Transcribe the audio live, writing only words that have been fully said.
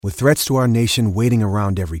With threats to our nation waiting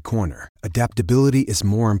around every corner, adaptability is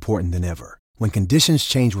more important than ever. When conditions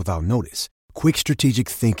change without notice, quick strategic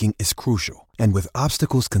thinking is crucial. And with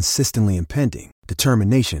obstacles consistently impending,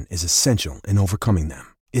 determination is essential in overcoming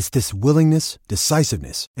them. It's this willingness,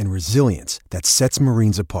 decisiveness, and resilience that sets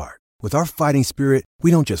Marines apart. With our fighting spirit, we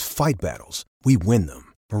don't just fight battles, we win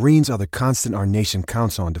them. Marines are the constant our nation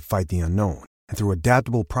counts on to fight the unknown. And through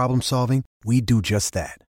adaptable problem solving, we do just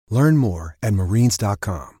that. Learn more at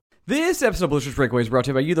marines.com. This episode of Blue Shirts Breakaway is brought to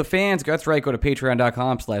you by you, the fans. That's right. Go to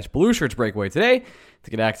patreon.com/Blue Shirts Breakaway today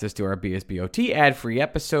to get access to our BSBOT ad-free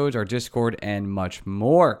episodes, our Discord, and much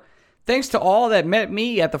more. Thanks to all that met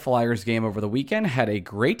me at the Flyers game over the weekend. Had a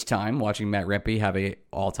great time watching Matt Rempe have a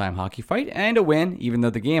all-time hockey fight and a win, even though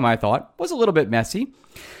the game, I thought, was a little bit messy.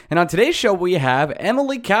 And on today's show, we have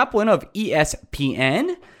Emily Kaplan of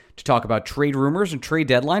ESPN to talk about trade rumors and trade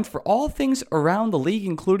deadlines for all things around the league,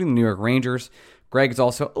 including the New York Rangers. Greg's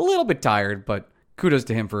also a little bit tired, but kudos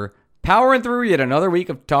to him for powering through yet another week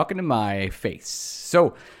of talking to my face.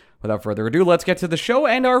 So, without further ado, let's get to the show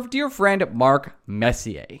and our dear friend, Mark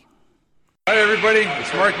Messier. Hi, everybody.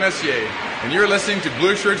 It's Mark Messier, and you're listening to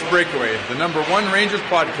Blue Shirts Breakaway, the #1 Rangers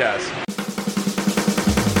podcast.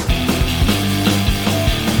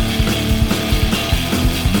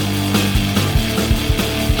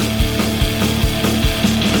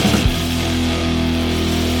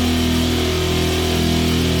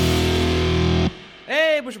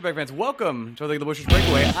 Break fans, welcome to the Blue Shirts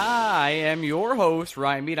Breakaway. I am your host,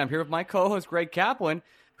 Ryan Mead. I'm here with my co-host, Greg Kaplan,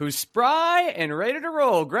 who's spry and ready to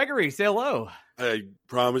roll. Gregory, say hello. I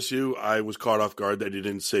promise you, I was caught off guard that you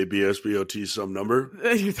didn't say BSBOT some number.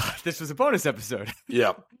 You thought this was a bonus episode.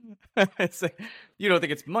 Yeah. It's like, you don't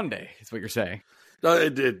think it's Monday, is what you're saying. No,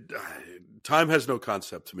 time has no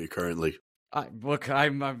concept to me currently. Look,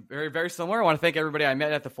 I'm very, very similar. I want to thank everybody I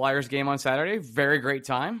met at the Flyers game on Saturday. Very great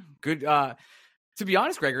time. Good. To be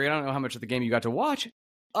honest, Gregory, I don't know how much of the game you got to watch.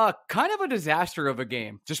 Kind of a disaster of a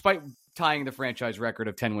game, despite tying the franchise record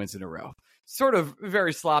of 10 wins in a row. Sort of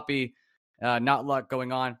very sloppy, not a lot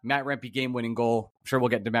going on. Matt Rempe game-winning goal. I'm sure we'll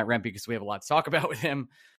get into Matt Rempe because we have a lot to talk about with him.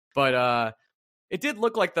 But it did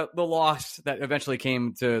look like the loss that eventually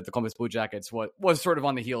came to the Columbus Blue Jackets was sort of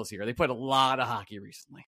on the heels here. They played a lot of hockey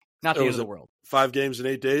recently. Not the end of the world. 5 games in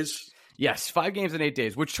 8 days? Yes, 5 games in 8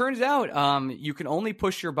 days, which turns out you can only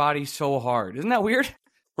push your body so hard. Isn't that weird?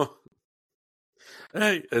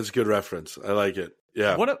 Hey, that's a good reference. I like it.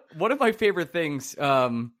 Yeah. One of my favorite things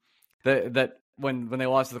that when they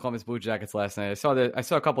lost to the Columbus Blue Jackets last night, I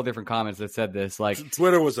saw a couple different comments that said this. Like,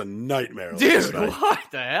 Twitter was a nightmare. Dude, what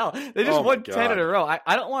the hell? They just won 10 in a row.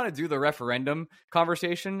 I don't want to do the referendum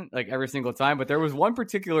conversation like every single time, but there was one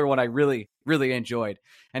particular one I really, really enjoyed.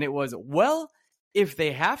 And it was, well, if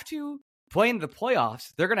they have to play in the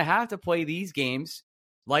playoffs, they're going to have to play these games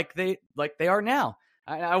like they are now.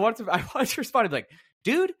 I wanted to respond like,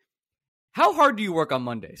 dude, how hard do you work on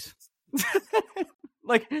Mondays?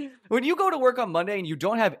 Like, when you go to work on Monday and you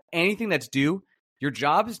don't have anything that's due, your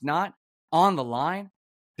job is not on the line,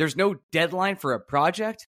 there's no deadline for a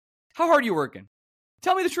project, how hard are you working?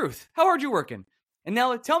 Tell me the truth. How hard are you working? And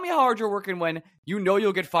now tell me how hard you're working when you know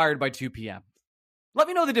you'll get fired by 2 p.m. Let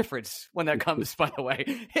me know the difference when that comes, by the way.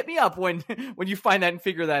 Hit me up when you find that and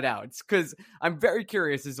figure that out. Because I'm very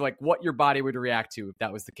curious as to like what your body would react to if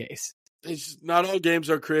that was the case. It's not all games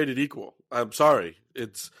are created equal. I'm sorry.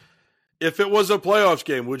 If it was a playoffs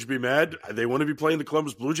game, would you be mad? They want to be playing the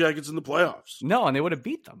Columbus Blue Jackets in the playoffs. No, and they would have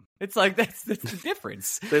beat them. It's like that's the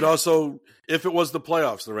difference. They'd also, if it was the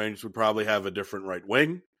playoffs, the Rangers would probably have a different right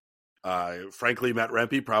wing. Frankly, Matt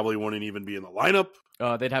Rempe probably wouldn't even be in the lineup.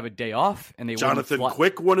 They'd have a day off, and Jonathan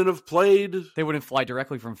Quick wouldn't have played. They wouldn't fly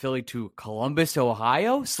directly from Philly to Columbus,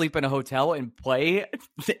 Ohio, sleep in a hotel, and play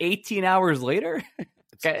 18 hours later.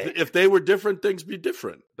 Okay. If they were different, things be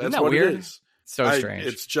different. That's what weird? It is. So strange.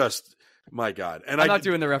 It's just, my God. And I'm not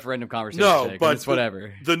doing the referendum conversation. No, today, but it's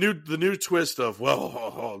whatever. The new twist of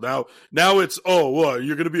now it's what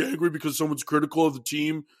you're going to be angry because someone's critical of the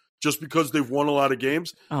team. Just because they've won a lot of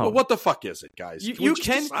games? Oh. Well, what the fuck is it, guys? You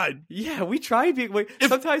can decide? Yeah, we try being.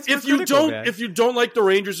 Sometimes if you don't like the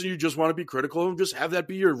Rangers and you just want to be critical of them, just have that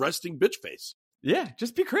be your resting bitch face. Yeah,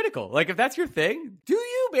 just be critical. Like, if that's your thing, do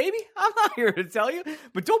you, baby? I'm not here to tell you,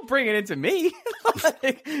 but don't bring it into me.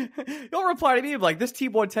 Like, don't reply to me like, this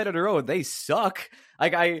team won 10 in a row and they suck.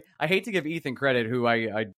 Like, I hate to give Ethan credit, who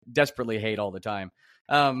I desperately hate all the time.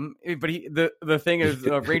 But the thing is,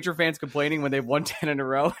 Ranger fans complaining when they've won 10 in a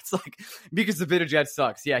row. It's like, because the Zibanejad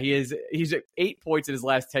sucks. Yeah, he's at 8 points in his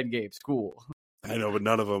last 10 games. Cool. I know, but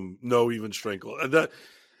none of them know even Strinkle.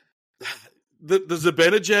 The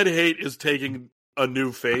Zibanejad hate is taking a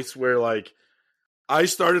new face where, like, I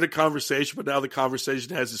started a conversation, but now the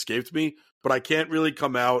conversation has escaped me. But I can't really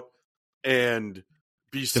come out and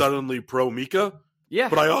be suddenly pro Mika. Yeah.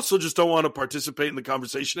 But I also just don't want to participate in the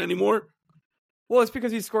conversation anymore. Well, it's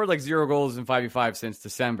because he scored like 0 goals in 5v5 since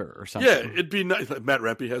December or something. Yeah, it'd be nice. Matt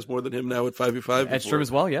Rempe has more than him now at 5v5. Edstrom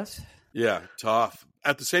as well, yes. Yeah, tough.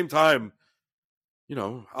 At the same time,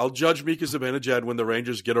 I'll judge Mika Zibanejad when the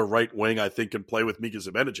Rangers get a right wing I think can play with Mika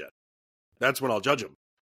Zibanejad. That's when I'll judge him.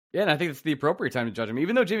 Yeah, and I think it's the appropriate time to judge him.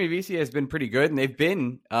 Even though Jimmy Vesey has been pretty good, and they've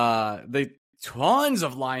been the tons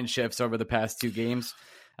of line shifts over the past 2 games.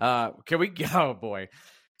 Can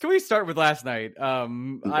we start with last night?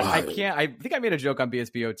 I can't. I think I made a joke on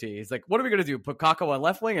BSBOT. It's like, what are we going to do? Put Kakko on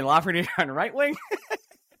left wing and Lafreniere on right wing?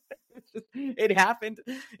 It happened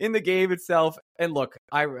in the game itself. And look,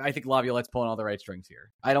 I think Laviolette's pulling all the right strings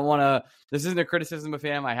here. I don't want to. This isn't a criticism of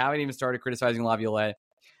him. I haven't even started criticizing Laviolette.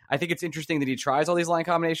 I think it's interesting that he tries all these line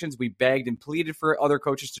combinations. We begged and pleaded for other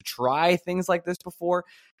coaches to try things like this before,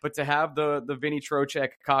 but to have the Vinny Trocheck,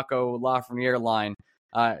 Kakko, Lafreniere line,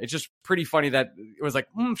 it's just pretty funny that it was like,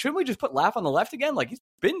 shouldn't we just put Laf on the left again? Like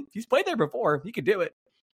he's played there before. He could do it.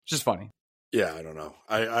 It's just funny. Yeah, I don't know.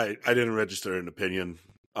 I didn't register an opinion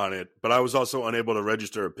on it, but I was also unable to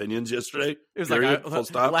register opinions yesterday. It was period, like full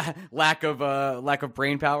stop. Lack of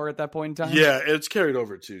brain power at that point in time. Yeah, it's carried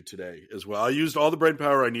over to today as well. I used all the brain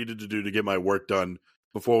power I needed to do to get my work done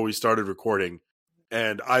before we started recording,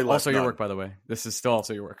 and I left also none. your work, by the way. This is still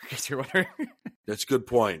also your work. That's a good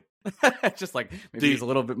point. Just like maybe use a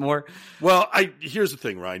little bit more. Well, here's the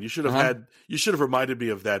thing, Ryan. You should have reminded me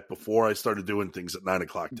of that before I started doing things at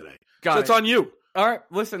 9:00 today. That's on you. All right,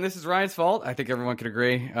 listen, this is Ryan's fault. I think everyone can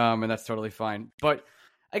agree, and that's totally fine. But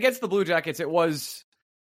against the Blue Jackets, it was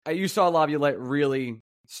you saw Laviolette really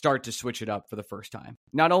start to switch it up for the first time.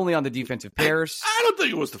 Not only on the defensive pairs. I don't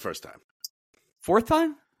think it was the first time. 4th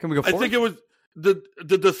time? Can we go 4th? I think it was the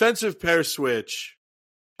defensive pair switch.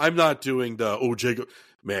 I'm not doing Jacob.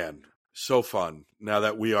 Man, so fun now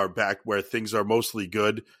that we are back where things are mostly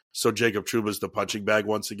good. So Jacob Trouba's the punching bag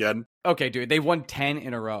once again. Okay, dude, they won 10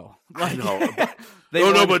 in a row. I know.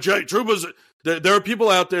 But Trouba's. There are people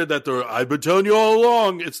out there that I've been telling you all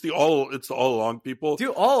along. It's the all along people. Dude,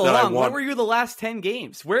 all along. Where were you the last 10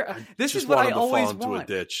 games? This is what I always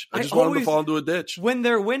want. I just want them to fall into a ditch. When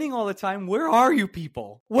they're winning all the time, where are you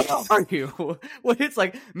people? Where are you? Well, it's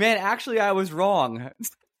like, man, actually, I was wrong.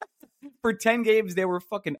 For 10 games, they were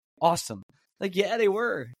fucking awesome. Like, yeah, they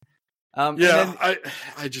were.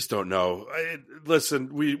 I just don't know.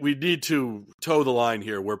 Listen, we need to toe the line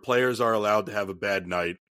here where players are allowed to have a bad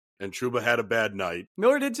night, and Trouba had a bad night.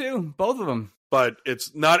 Miller did too, both of them. But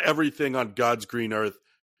it's not everything on God's green earth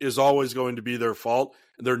is always going to be their fault,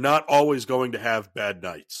 and they're not always going to have bad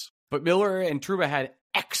nights. But Miller and Trouba had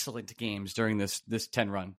excellent games during this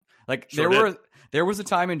 10 run. Like there was a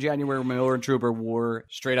time in January when Miller and Trouba were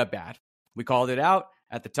straight up bad. We called it out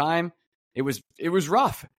at the time. It was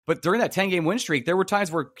rough, but during that 10-game win streak, there were times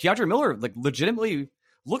where Keandre Miller legitimately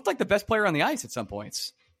looked like the best player on the ice at some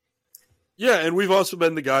points. Yeah, and we've also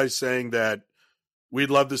been the guys saying that we'd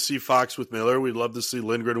love to see Fox with Miller. We'd love to see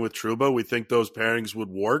Lindgren with Trouba. We think those pairings would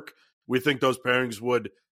work. We think those pairings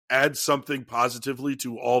would add something positively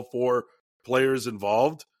to all 4 players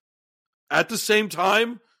involved. At the same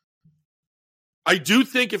time, I do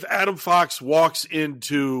think if Adam Fox walks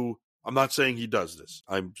into, I'm not saying he does this,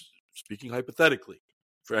 I'm speaking hypothetically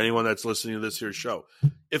for anyone that's listening to this here show.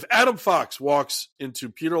 If Adam Fox walks into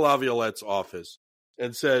Peter Laviolette's office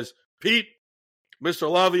and says, Pete, Mr.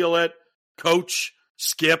 Laviolette, coach,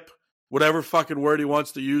 skip, whatever fucking word he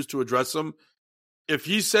wants to use to address him, if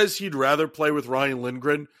he says he'd rather play with Ryan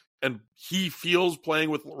Lindgren and he feels playing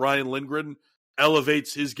with Ryan Lindgren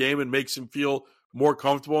elevates his game and makes him feel more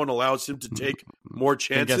comfortable and allows him to take more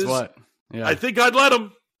chances, guess what? Yeah. I think I'd let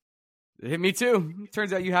him. Me too.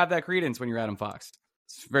 Turns out you have that credence when you're Adam Fox.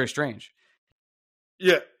 It's very strange.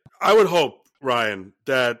 Yeah, I would hope, Ryan,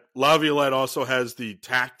 that Laviolette also has the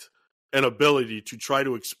tact and ability to try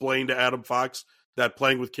to explain to Adam Fox that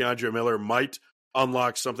playing with Keandre Miller might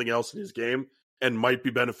unlock something else in his game and might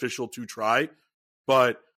be beneficial to try.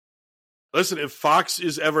 But listen, if Fox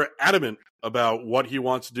is ever adamant about what he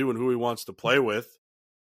wants to do and who he wants to play with,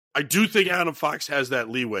 I do think Adam Fox has that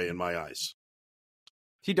leeway in my eyes.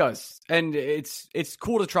 He does. And it's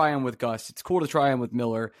cool to try him with Gus. It's cool to try him with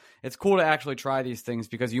Miller. It's cool to actually try these things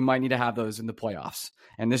because you might need to have those in the playoffs.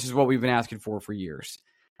 And this is what we've been asking for years.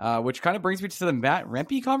 Which kind of brings me to the Matt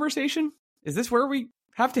Rempe conversation. Is this where we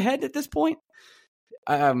have to head at this point?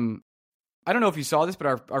 I don't know if you saw this,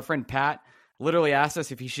 but our friend Pat literally asked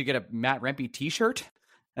us if he should get a Matt Rempe t-shirt.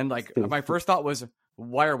 And my first thought was,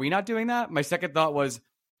 why are we not doing that? My second thought was,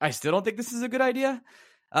 I still don't think this is a good idea.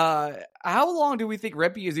 How long do we think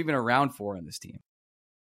Rempe is even around for in this team?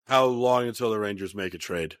 How long until the Rangers make a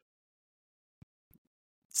trade?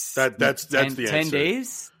 That's the answer. 10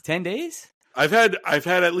 days? 10 days? I've had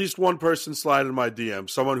at least one person slide in my DM,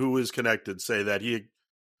 someone who is connected, say that he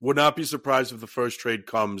would not be surprised if the first trade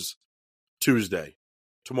comes Tuesday,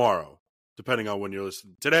 tomorrow, depending on when you're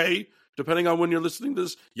listening. Today, depending on when you're listening to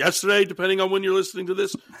this. Yesterday, depending on when you're listening to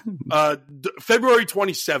this. February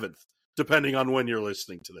 27th, depending on when you're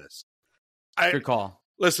listening to this. Good call.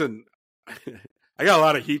 Listen, I got a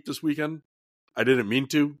lot of heat this weekend. I didn't mean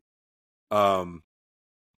to.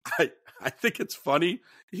 I think it's funny.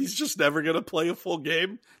 He's just never going to play a full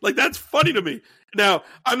game. Like, that's funny to me. Now,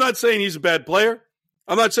 I'm not saying he's a bad player.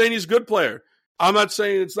 I'm not saying he's a good player. I'm not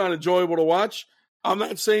saying it's not enjoyable to watch. I'm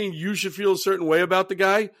not saying you should feel a certain way about the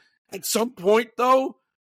guy. At some point, though,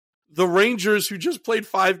 the Rangers, who just played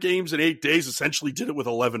 5 games in 8 days, essentially did it with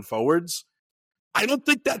 11 forwards. I don't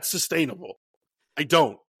think that's sustainable. I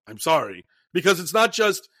don't. I'm sorry. Because it's not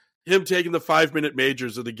just him taking the 5-minute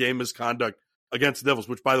majors of the game misconduct against the Devils,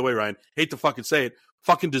 which, by the way, Ryan, hate to fucking say it,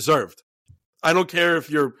 fucking deserved. I don't care if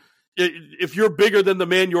you're bigger than the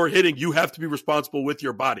man you're hitting, you have to be responsible with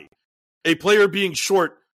your body. A player being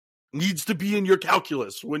short needs to be in your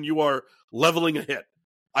calculus when you are leveling a hit.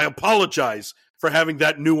 I apologize for having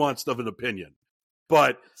that nuanced of an opinion,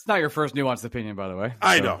 but it's not your first nuanced opinion, by the way.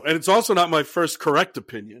 I know, and it's also not my first correct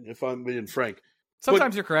opinion, if I'm being frank.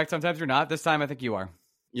 Sometimes you're correct, sometimes you're not. This time, I think you are.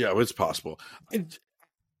 Yeah, it's possible.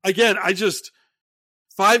 Again,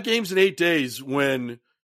 5 games in 8 days when,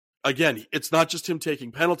 again, it's not just him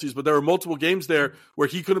taking penalties, but there were multiple games there where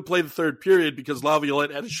he couldn't play the third period because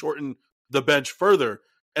Laviolette had to shorten the bench further.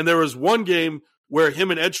 And there was one game where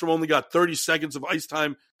him and Edstrom only got 30 seconds of ice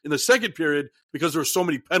time in the second period because there were so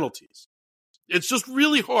many penalties. It's just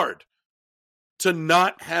really hard to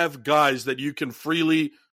not have guys that you can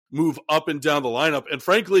freely move up and down the lineup. And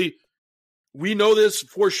frankly, we know this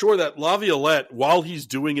for sure that Laviolette, while he's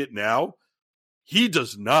doing it now, he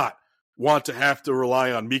does not want to have to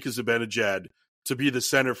rely on Mika Zibanejad to be the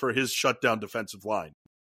center for his shutdown defensive line.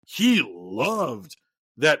 He loved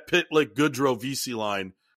that Pitlick-Goodrow-VC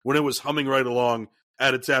line when it was humming right along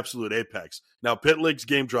at its absolute apex. Now, Pitlick's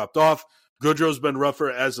game dropped off. Goodrow's been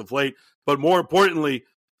rougher as of late. But more importantly,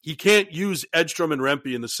 he can't use Edstrom and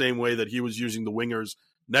Rempe in the same way that he was using the wingers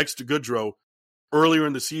next to Goodrow earlier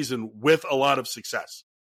in the season with a lot of success.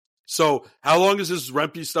 So how long is this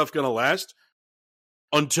Rempe stuff going to last?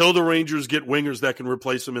 Until the Rangers get wingers that can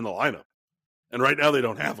replace him in the lineup. And right now they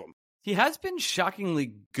don't have them. He has been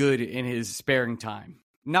shockingly good in his sparing time.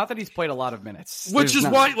 Not that he's played a lot of minutes. Which is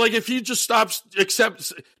why, like, if he just stops,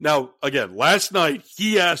 accepts. Now, again, last night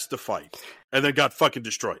he asked to fight and then got fucking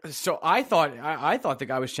destroyed. So I thought the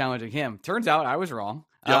guy was challenging him. Turns out I was wrong.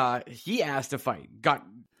 Yep. He asked to fight.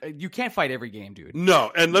 You can't fight every game, dude.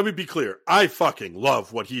 No, and let me be clear. I fucking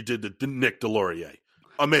love what he did to Nick Delorier.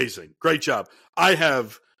 Amazing. Great job. I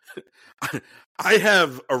have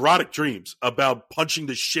erotic dreams about punching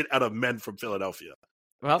the shit out of men from Philadelphia.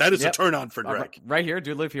 Well, that is a turn on for Greg. Right here,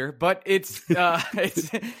 do live here. But it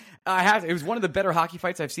was one of the better hockey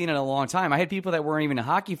fights I've seen in a long time. I had people that weren't even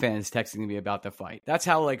hockey fans texting me about the fight. That's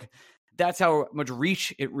how much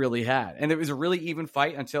reach it really had. And it was a really even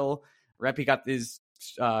fight until Rempe got his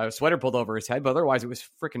sweater pulled over his head, but otherwise it was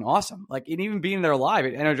freaking awesome. Like, and even being there live,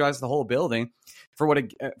 it energized the whole building for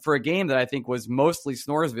a game that I think was mostly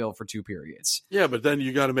Snoresville for 2 periods. Yeah, but then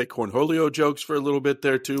you got to make Cornholio jokes for a little bit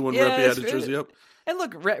there too when Rempe had his jersey up. And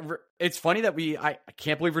look, it's funny that I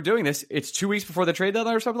can't believe we're doing this. It's 2 weeks before the trade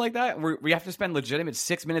deadline or something like that. We have to spend legitimate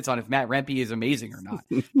 6 minutes on if Matt Rempe is amazing or not,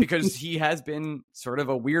 because he has been sort of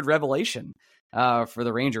a weird revelation for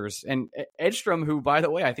the Rangers. And Edstrom, who, by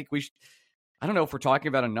the way, I think I don't know if we're talking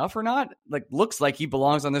about enough or not, like, looks like he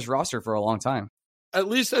belongs on this roster for a long time. At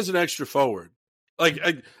least as an extra forward. Like,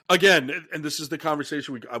 again, and this is the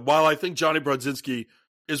conversation while I think Johnny Brodzinski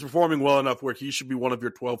is performing well enough where he should be one of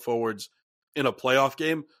your 12 forwards in a playoff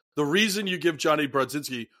game, the reason you give Johnny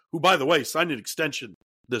Brodzinski, who, by the way, signed an extension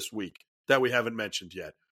this week that we haven't mentioned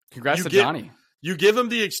yet. Congrats to Johnny. You give him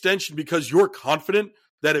the extension because you're confident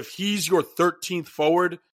that if he's your 13th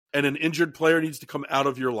forward and an injured player needs to come out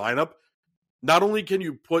of your lineup, not only can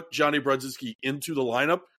you put Johnny Brodzinski into the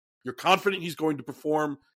lineup, you're confident he's going to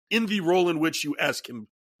perform in the role in which you ask him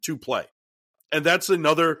to play. And that's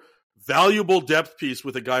another valuable depth piece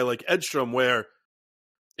with a guy like Edstrom, where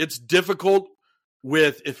it's difficult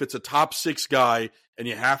if it's a top 6 guy and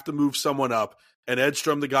you have to move someone up, and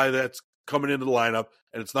Edstrom, the guy that's coming into the lineup,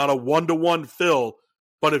 and it's not a 1-to-1 fill,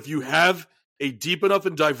 but if you have a deep enough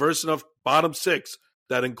and diverse enough bottom 6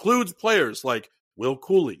 that includes players like Will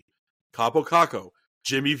Cooley, Capo Caco,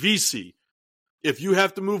 Jimmy Vesey. If you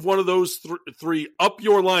have to move one of those three up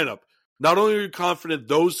your lineup, not only are you confident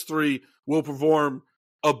those three will perform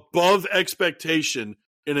above expectation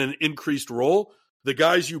in an increased role, the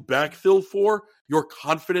guys you backfill for, you're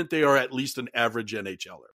confident they are at least an average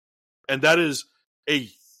NHLer. And that is a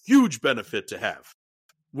huge benefit to have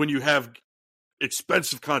when you have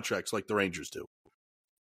expensive contracts like the Rangers do.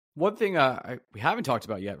 One thing we haven't talked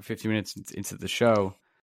about yet, 50 minutes into the show,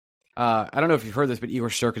 I don't know if you've heard this, but Igor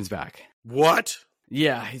Shesterkin's back. What?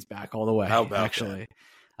 Yeah, he's back all the way. How about actually?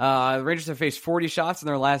 The Rangers have faced 40 shots in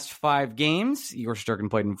their last 5 games. Igor Shesterkin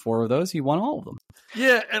played in 4 of those. He won all of them.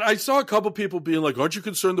 Yeah, and I saw a couple people being like, aren't you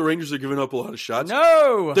concerned the Rangers are giving up a lot of shots?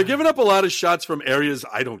 No! They're giving up a lot of shots from areas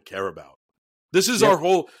I don't care about. This is our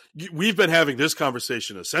whole – we've been having this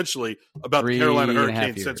conversation essentially about the Carolina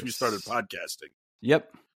Hurricanes since we started podcasting.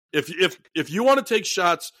 Yep. If you want to take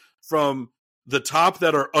shots from the top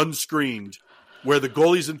that are unscreened, where the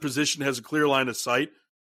goalie's in position has a clear line of sight,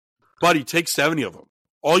 buddy, take 70 of them.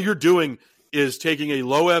 All you're doing is taking a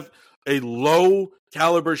low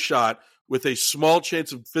caliber shot with a small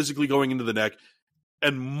chance of physically going into the neck,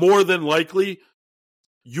 and more than likely,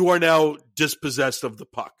 you are now dispossessed of the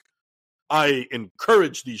puck. I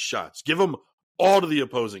encourage these shots. Give them all to the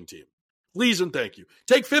opposing team. Please and thank you.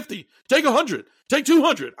 Take 50. Take 100. Take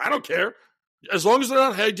 200. I don't care. As long as they're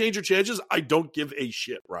not high danger chances, I don't give a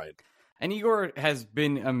shit, Ryan. And Igor has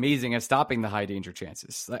been amazing at stopping the high danger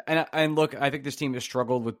chances. And look, I think this team has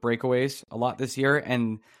struggled with breakaways a lot this year.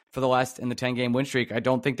 And for the 10-game win streak, I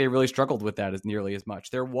don't think they really struggled with that nearly as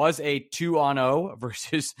much. There was a 2-on-0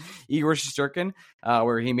 versus Igor Shesterkin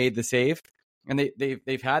where he made the save. And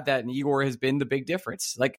they've had that, and Igor has been the big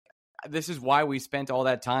difference. Like, this is why we spent all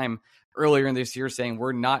that time earlier in this year saying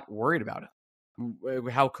we're not worried about him.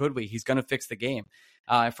 How could we? He's going to fix the game.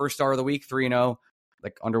 First star of the week, 3-0.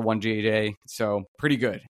 Like under 1 JJ, so pretty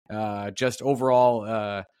good. Just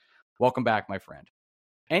overall, welcome back, my friend.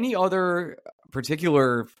 Any other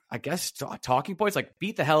particular, I guess, talking points? Like,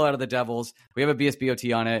 beat the hell out of the Devils. We have a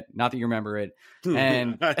BSBOT on it. Not that you remember it.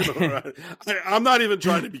 And I'm not even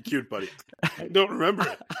trying to be cute, buddy. I don't remember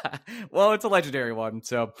it. Well, it's a legendary one.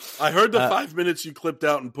 So I heard the 5 minutes you clipped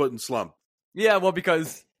out and put in slump. Yeah, well,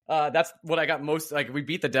 because that's what I got most. Like, we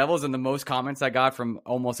beat the Devils, and the most comments I got from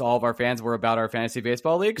almost all of our fans were about our fantasy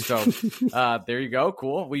baseball league. So there you go.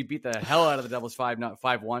 Cool. We beat the hell out of the Devils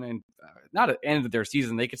 5-1, and not at the end of their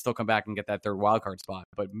season. They could still come back and get that third wild card spot.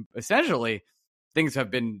 But essentially, things have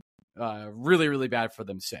been really, really bad for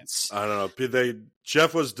them since. I don't know.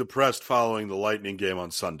 Jeff was depressed following the Lightning game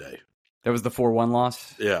on Sunday. That was the 4-1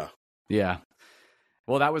 loss. Yeah.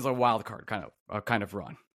 Well, that was a wild card kind of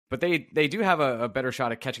run. But they do have a better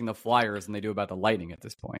shot at catching the Flyers than they do about the Lightning at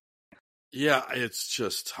this point. Yeah, it's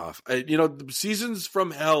just tough. The seasons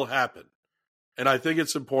from hell happen. And I think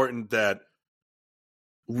it's important that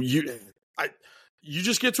you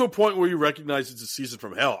just get to a point where you recognize it's a season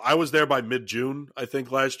from hell. I was there by mid-June, I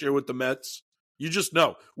think, last year with the Mets. You just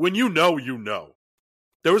know. When you know, you know.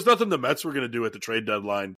 There was nothing the Mets were going to do at the trade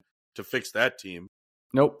deadline to fix that team.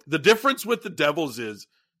 Nope. The difference with the Devils is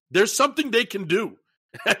there's something they can do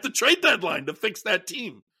at the trade deadline to fix that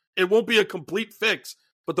team. It won't be a complete fix,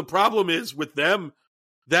 but the problem is with them,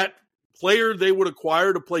 that player they would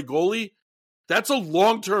acquire to play goalie, that's a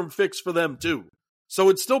long-term fix for them too. So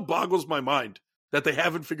it still boggles my mind that they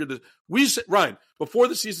haven't figured this. Ryan, before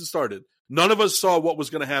the season started, none of us saw what was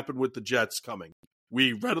going to happen with the Jets coming.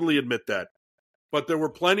 We readily admit that. But there were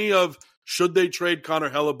plenty of should they trade Connor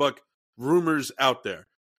Hellebuck rumors out there.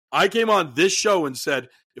 I came on this show and said,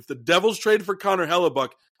 if the Devils traded for Connor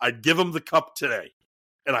Hellebuck, I'd give him the cup today.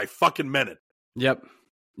 And I fucking meant it. Yep.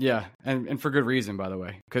 Yeah. And for good reason, by the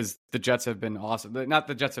way, because the Jets have been awesome. Not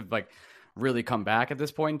the Jets have really come back at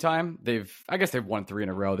this point in time. I guess they've won 3 in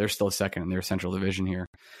a row. They're still second in their Central Division here.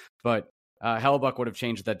 But Hellebuck would have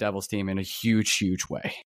changed that Devils team in a huge, huge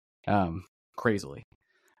way. Crazily.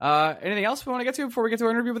 Anything else we want to get to before we get to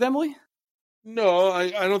our interview with Emily? No,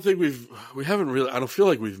 I don't think we haven't really. I don't feel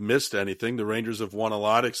like we've missed anything. The Rangers have won a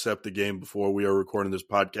lot, except the game before we are recording this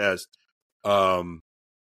podcast.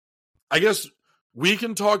 I guess we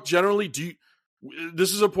can talk generally.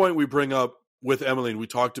 This is a point we bring up with Emily, and we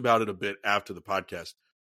talked about it a bit after the podcast.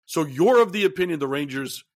 So you're of the opinion the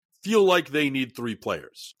Rangers feel like they need 3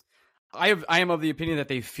 players. I am of the opinion that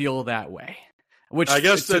they feel that way. Which I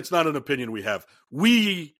guess that's not an opinion we have.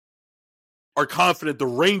 We are confident the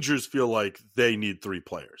Rangers feel like they need 3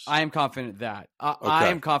 players. I am confident that. Okay. I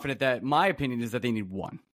am confident that my opinion is that they need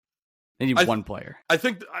 1. They need 1 player. I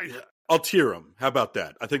think I'll tier them. How about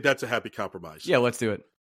that? I think that's a happy compromise. Yeah, let's do it.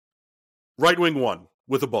 Right wing 1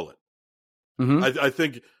 with a bullet. I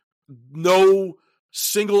think no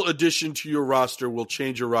single addition to your roster will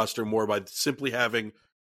change your roster more by simply having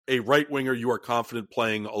a right winger you are confident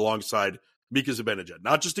playing alongside Mika Zibanejad.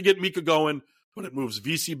 Not just to get Mika going, but it moves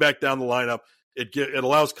VC back down the lineup. It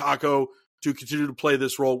allows Kakko to continue to play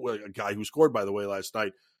this role, a guy who scored, by the way, last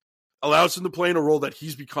night. Allows him to play in a role that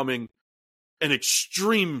he's becoming an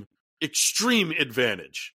extreme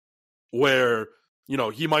advantage where,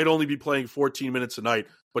 he might only be playing 14 minutes a night,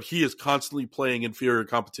 but he is constantly playing inferior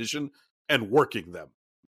competition and working them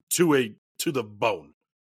to the bone.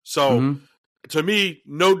 So to me,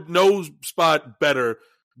 no spot better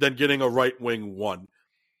than getting a right wing one.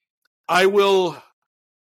 I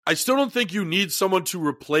still don't think you need someone to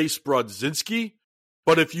replace Brodzinski,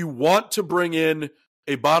 but if you want to bring in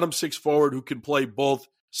a bottom six forward who can play both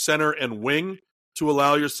center and wing to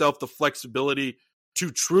allow yourself the flexibility to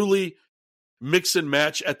truly mix and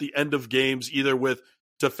match at the end of games, either with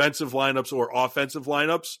defensive lineups or offensive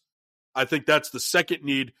lineups, I think that's the second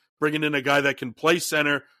need, bringing in a guy that can play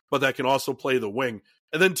center, but that can also play the wing.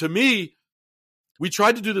 And then to me, we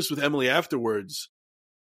tried to do this with Emily afterwards.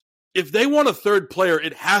 If they want a third player,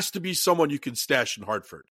 it has to be someone you can stash in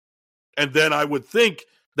Hartford. And then I would think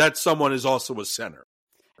that someone is also a center.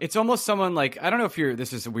 It's almost someone like, I don't know if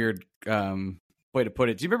this is a weird way to put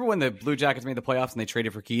it. Do you remember when the Blue Jackets made the playoffs and they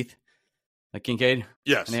traded for Keith? Like Kincaid?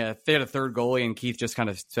 Yes. And they had a third goalie and Keith just kind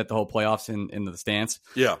of set the whole playoffs in the stance.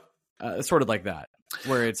 Yeah. It's sort of like that,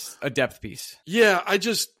 where it's a depth piece. Yeah,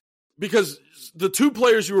 because the two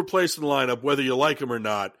players you replace in the lineup, whether you like them or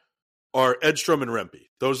not, are Edstrom and Rempe.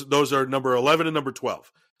 Those are number 11 and number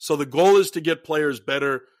 12. So the goal is to get players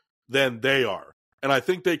better than they are. And I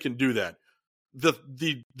think they can do that. The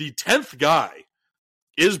 10th guy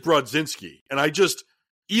is Brodzinski. And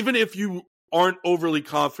even if you aren't overly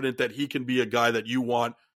confident that he can be a guy that you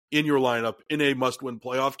want in your lineup in a must-win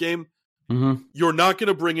playoff game, you're not going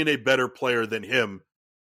to bring in a better player than him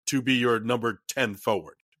to be your number 10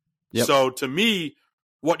 forward. Yep. So to me,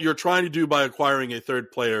 what you're trying to do by acquiring a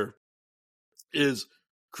third player is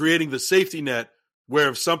creating the safety net where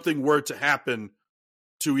if something were to happen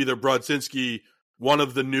to either Brodzinski, one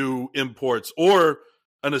of the new imports, or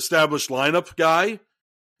an established lineup guy,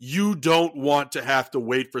 you don't want to have to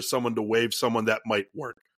wait for someone to waive someone that might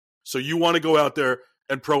work. So you want to go out there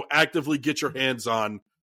and proactively get your hands on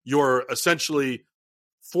your essentially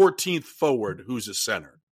 14th forward who's a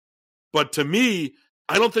center. But to me,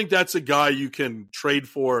 I don't think that's a guy you can trade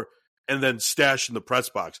for and then stash in the press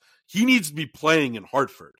box. He needs to be playing in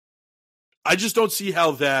Hartford. I just don't see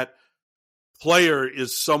how that player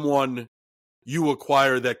is someone you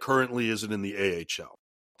acquire that currently isn't in the AHL.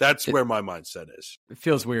 That's where my mindset is. It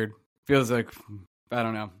feels weird. Feels like, I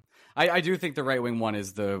don't know. I do think the right wing one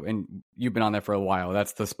is and you've been on that for a while.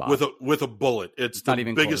 That's the spot. With a bullet. It's the not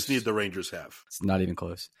even biggest close. need the Rangers have. It's not even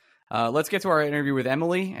close. Let's get to our interview with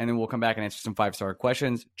Emily, and then we'll come back and answer some 5-star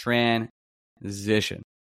questions. Transition.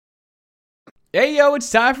 Hey, yo, it's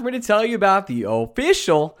time for me to tell you about the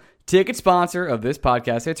official ticket sponsor of this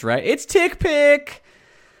podcast. It's right. It's TickPick.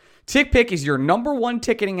 TickPick is your #1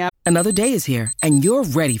 ticketing app. Another day is here, and you're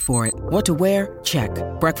ready for it. What to wear? Check.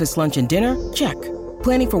 Breakfast, lunch, and dinner? Check.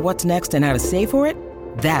 Planning for what's next and how to save for it?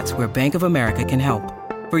 That's where Bank of America can help.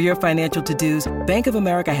 For your financial to-dos, Bank of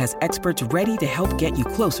America has experts ready to help get you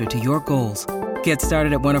closer to your goals. Get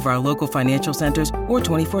started at one of our local financial centers or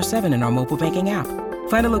 24/7 in our mobile banking app.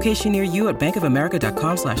 Find a location near you at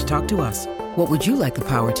bankofamerica.com/talktous. What would you like the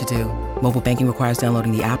power to do? Mobile banking requires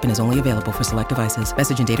downloading the app and is only available for select devices.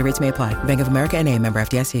 Message and data rates may apply. Bank of America N.A., member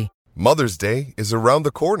FDIC. Mother's Day is around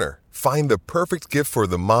the corner. Find the perfect gift for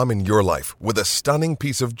the mom in your life with a stunning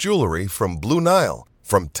piece of jewelry from Blue Nile.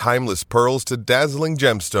 From timeless pearls to dazzling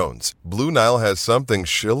gemstones, Blue Nile has something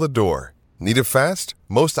she'll adore. Need it fast?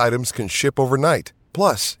 Most items can ship overnight.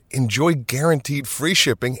 Plus, enjoy guaranteed free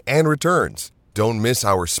shipping and returns. Don't miss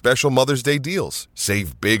our special Mother's Day deals.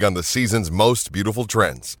 Save big on the season's most beautiful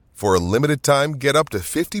trends. For a limited time, get up to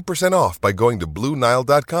 50% off by going to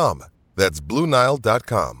BlueNile.com. That's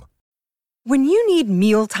BlueNile.com. When you need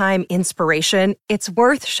mealtime inspiration, it's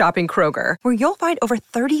worth shopping Kroger, where you'll find over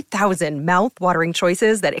 30,000 mouth-watering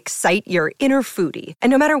choices that excite your inner foodie. And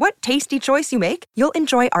no matter what tasty choice you make, you'll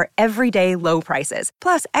enjoy our everyday low prices,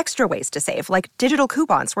 plus extra ways to save, like digital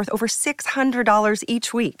coupons worth over $600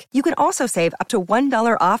 each week. You can also save up to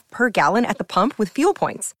 $1 off per gallon at the pump with fuel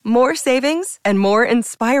points. More savings and more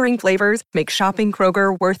inspiring flavors make shopping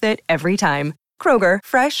Kroger worth it every time. Kroger,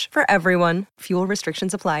 fresh for everyone. Fuel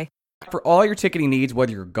restrictions apply. For all your ticketing needs,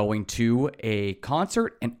 whether you're going to a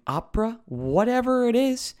concert, an opera, whatever it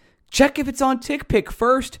is, check if it's on TickPick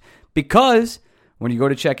first, because when you go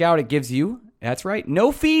to check out, it gives you That's right.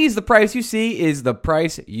 No fees. The price you see is the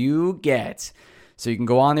price you get. So you can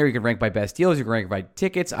go on there. You can rank by best deals. You can rank by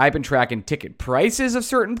tickets. I've been tracking ticket prices of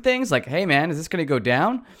certain things. Like, hey, man, is this going to go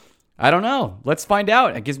down? I don't know. Let's find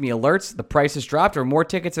out. It gives me alerts. The price has dropped or more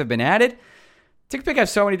tickets have been added. TickPick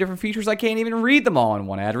has so many different features, I can't even read them all in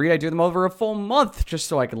one ad read. I do them over a full month just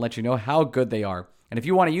so I can let you know how good they are. And if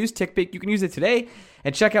you want to use TickPick, you can use it today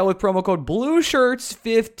and check out with promo code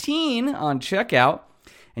BlueShirts15 on checkout.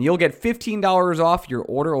 And you'll get $15 off your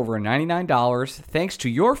order over $99 thanks to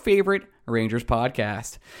your favorite Rangers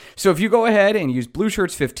podcast. So if you go ahead and use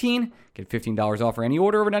BlueShirts15, get $15 off for any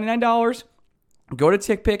order over $99, go to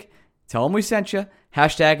TickPick, tell them we sent you,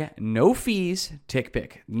 hashtag no fees,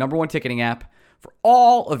 TickPick, #1 ticketing app for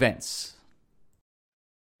all events.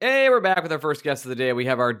 Hey, we're back with our first guest of the day. We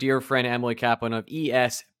have our dear friend Emily Kaplan of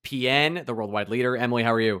ESPN, the worldwide leader. Emily,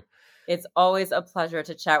 how are you? It's always a pleasure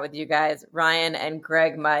to chat with you guys. Ryan and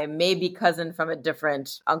Greg, my maybe cousin from a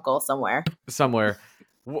different uncle somewhere.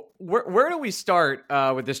 Where do we start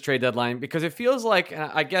with this trade deadline? Because it feels like,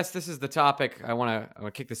 I guess this is the topic I want to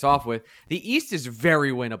kick this off with. The East is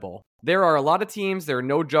very winnable. There are a lot of teams. There are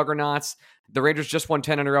no juggernauts. The Rangers just won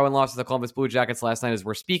 10 in a row and lost to the Columbus Blue Jackets last night as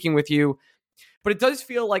we're speaking with you. But it does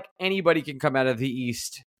feel like anybody can come out of the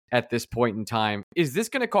East at this point in time. Is this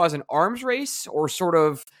going to cause an arms race or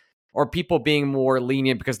people being more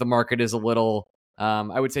lenient because the market is a little,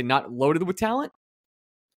 I would say, not loaded with talent?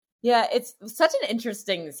 Yeah, it's such an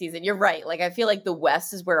interesting season. You're right. Like, I feel like the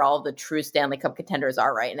West is where all the true Stanley Cup contenders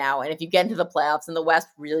are right now. And if you get into the playoffs in the West,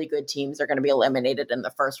 really good teams are going to be eliminated in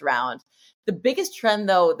the first round. The biggest trend,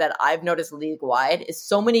 though, that I've noticed league-wide is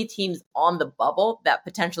so many teams on the bubble that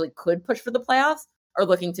potentially could push for the playoffs are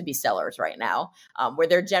looking to be sellers right now, where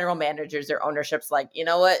their general managers, their ownership's like, you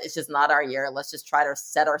know what, it's just not our year. Let's just try to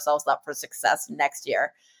set ourselves up for success next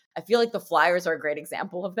year. I feel like the Flyers are a great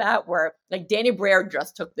example of that, where like Danny Briere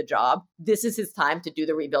just took the job. This is his time to do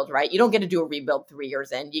the rebuild, right? You don't get to do a rebuild 3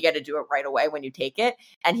 years in. You get to do it right away when you take it.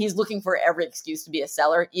 And he's looking for every excuse to be a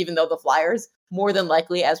seller, even though the Flyers, more than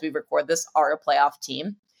likely, as we record this, are a playoff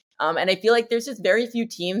team. And I feel like there's just very few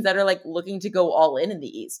teams that are like looking to go all in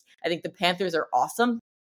the East. I think the Panthers are awesome.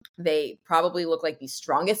 They probably look like the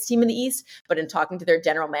strongest team in the East. But in talking to their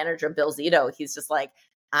general manager, Bill Zito, he's just like,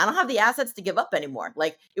 I don't have the assets to give up anymore.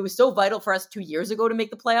 Like, it was so vital for us 2 years ago to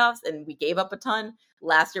make the playoffs, and we gave up a ton.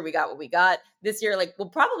 Last year, we got what we got. This year, like, we'll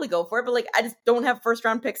probably go for it, but like, I just don't have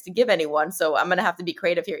first-round picks to give anyone, so I'm going to have to be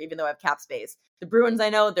creative here, even though I have cap space. The Bruins, I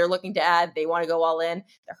know, they're looking to add. They want to go all in.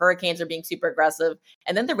 The Hurricanes are being super aggressive.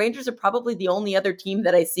 And then the Rangers are probably the only other team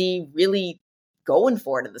that I see really going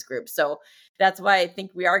for it in this group. So that's why I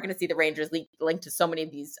think we are going to see the Rangers linked to so many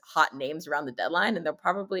of these hot names around the deadline, and they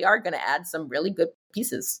probably are going to add some really good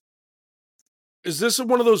pieces. Is this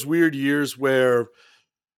one of those weird years where,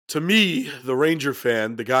 to me, the Ranger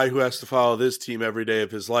fan, the guy who has to follow this team every day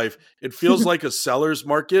of his life, it feels like a seller's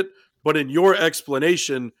market, but in your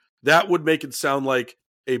explanation, that would make it sound like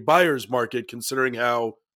a buyer's market, considering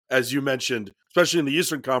how, as you mentioned, especially in the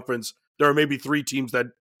Eastern Conference, there are maybe 3 teams that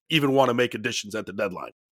even want to make additions at the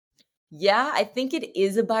deadline. Yeah, I think it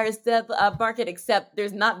is a buyer's market, except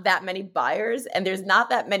there's not that many buyers and there's not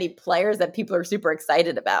that many players that people are super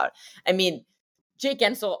excited about. I mean, Jake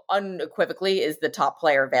Guentzel unequivocally is the top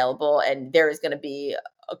player available, and there is going to be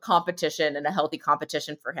a competition and a healthy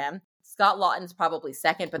competition for him. Scott Lawton's probably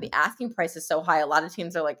second, but the asking price is so high. A lot of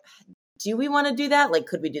teams are like, do we want to do that? Like,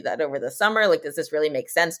 could we do that over the summer? Like, does this really make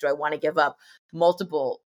sense? Do I want to give up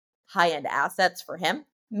multiple high-end assets for him?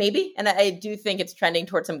 Maybe. And I do think it's trending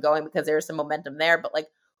towards him going because there's some momentum there. But like,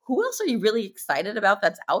 who else are you really excited about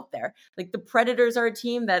that's out there? Like, the Predators are a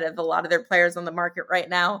team that have a lot of their players on the market right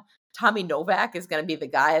now. Tommy Novak is going to be the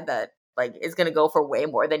guy that like is going to go for way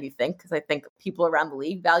more than you think, because I think people around the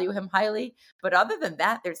league value him highly. But other than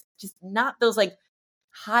that, there's just not those like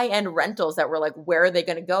high-end rentals that were like, where are they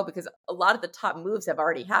going to go? Because a lot of the top moves have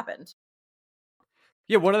already happened.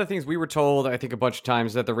 Yeah, one of the things we were told, I think a bunch of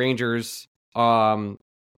times, that the Rangers,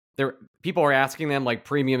 people are asking them like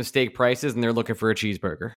premium steak prices and they're looking for a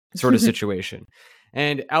cheeseburger sort of situation.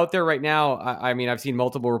 And out there right now, I mean, I've seen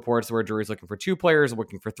multiple reports where Drury's looking for 2 players,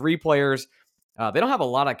 looking for 3 players. They don't have a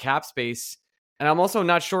lot of cap space. And I'm also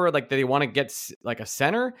not sure like that they want to get like a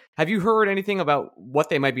center. Have you heard anything about what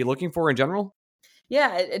they might be looking for in general?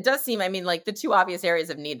 Yeah, it does seem, I mean, like the 2 obvious areas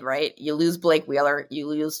of need, right? You lose Blake Wheeler, you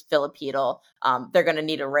lose Philip Hedl. They're going to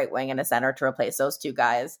need a right wing and a center to replace those 2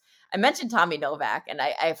 guys. I mentioned Tommy Novak, and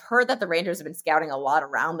I've heard that the Rangers have been scouting a lot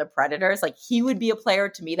around the Predators. Like, he would be a player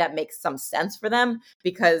to me that makes some sense for them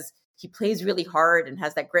because he plays really hard and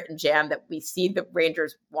has that grit and jam that we see the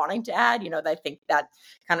Rangers wanting to add. I think that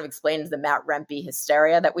kind of explains the Matt Rempe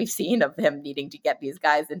hysteria that we've seen of him needing to get these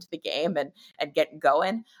guys into the game and get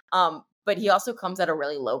going. But he also comes at a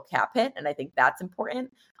really low cap hit. And I think that's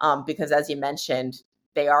important because, as you mentioned,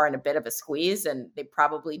 they are in a bit of a squeeze and they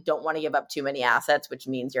probably don't want to give up too many assets, which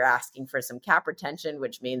means you're asking for some cap retention,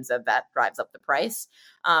 which means that drives up the price.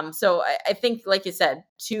 So I think, like you said,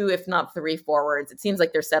 2, if not 3 forwards. It seems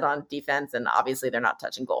like they're set on defense, and obviously they're not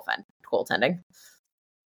touching goaltending.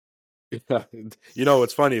 Yeah.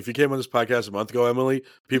 It's funny. If you came on this podcast a month ago, Emily,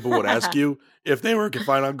 people would ask you if they were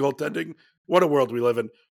confined on goaltending. What a world we live in.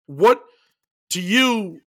 What, to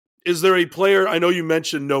you, is there a player, I know you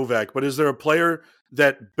mentioned Novak, but is there a player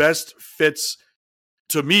that best fits,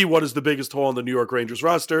 to me, what is the biggest hole in the New York Rangers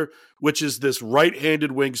roster, which is this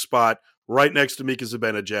right-handed wing spot right next to Mika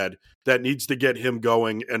Zibanejad that needs to get him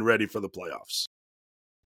going and ready for the playoffs?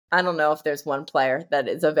 I don't know if there's one player that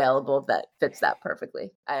is available that fits that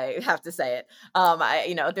perfectly. I have to say it.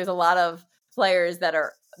 There's a lot of players that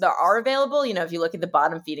are available. If you look at the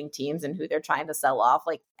bottom feeding teams and who they're trying to sell off,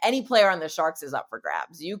 like any player on the Sharks is up for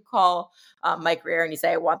grabs. You call Mike Rear and you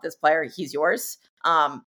say, I want this player, he's yours.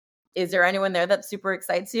 Is there anyone there that super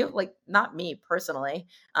excites you? Like, not me personally.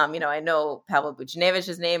 I know Pavel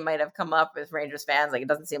Buchnevic's name might have come up with Rangers fans. Like, it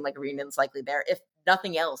doesn't seem like a reunion's likely there, if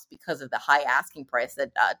nothing else, because of the high asking price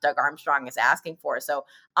that Doug Armstrong is asking for. So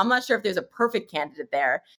I'm not sure if there's a perfect candidate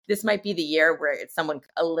there. This might be the year where it's someone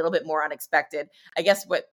a little bit more unexpected. I guess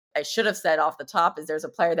what I should have said off the top is there's a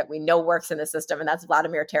player that we know works in the system, and that's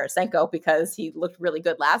Vladimir Tarasenko, because he looked really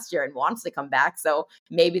good last year and wants to come back. So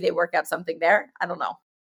maybe they work out something there. I don't know.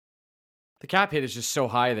 The cap hit is just so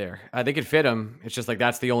high there. They could fit him. It's just like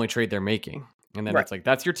that's the only trade they're making. And then It's like,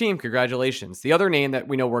 that's your team. Congratulations. The other name that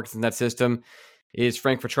we know works in that system is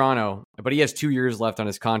Frank Petrano, but he has 2 years left on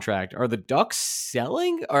his contract. Are the Ducks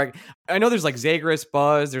selling? Or I know there's like Zagreus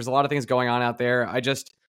buzz. There's a lot of things going on out there. I don't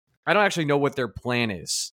actually know what their plan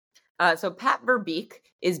is. So Pat Verbeek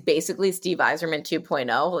is basically Steve Yzerman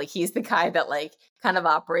 2.0. Like, he's the guy that kind of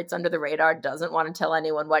operates under the radar, doesn't want to tell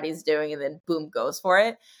anyone what he's doing, and then boom, goes for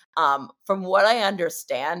it. From what I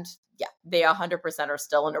understand, yeah, they 100% are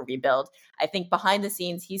still in a rebuild. I think behind the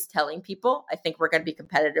scenes, he's telling people, I think we're going to be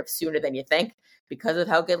competitive sooner than you think, because of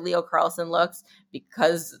how good Leo Carlsson looks,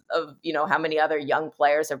 because of, how many other young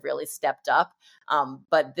players have really stepped up.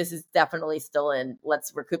 But this is definitely still in,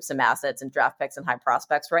 let's recoup some assets and draft picks and high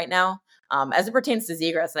prospects right now. As it pertains to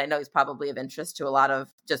Zegras, and I know he's probably of interest to a lot of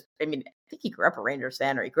I think he grew up a Rangers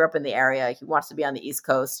fan, or he grew up in the area. He wants to be on the East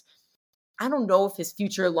Coast. I don't know if his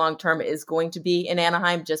future long-term is going to be in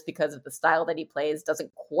Anaheim, just because of the style that he plays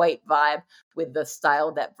doesn't quite vibe with the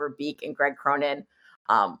style that Verbeek and Greg Cronin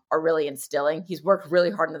are really instilling. He's worked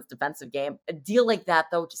really hard in his defensive game. A deal like that,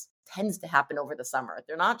 though, just tends to happen over the summer.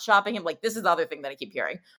 They're not shopping him. Like, this is the other thing that I keep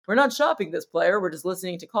hearing. We're not shopping this player. We're just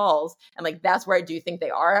listening to calls. And that's where I do think they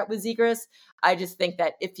are at with Zegras. I just think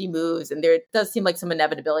that if he moves, and there does seem like some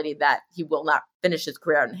inevitability that he will not finish his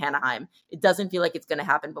career in Anaheim, it doesn't feel like it's going to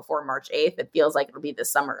happen before March 8th. It feels like it'll be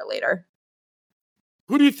this summer or later.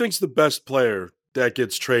 Who do you think's the best player that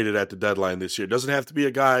gets traded at the deadline this year? Doesn't have to be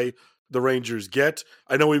a guy the Rangers get.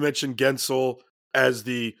 I know we mentioned Gensel as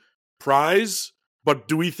the prize, but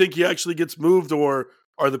do we think he actually gets moved, or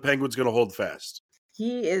are the Penguins going to hold fast?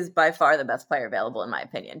 He is by far the best player available, in my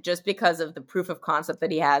opinion, just because of the proof of concept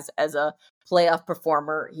that he has as a playoff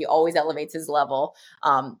performer. He always elevates his level.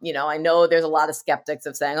 I know there's a lot of skeptics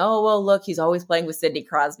of saying, oh, well, look, he's always playing with Sidney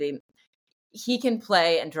Crosby. He can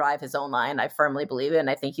play and drive his own line. I firmly believe it, and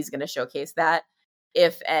I think he's going to showcase that.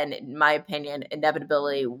 If, and in my opinion,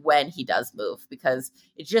 inevitability when he does move, because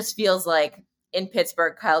it just feels like in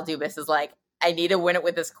Pittsburgh, Kyle Dubas is like, I need to win it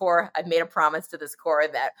with this core. I've made a promise to this core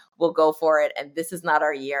that we'll go for it. And this is not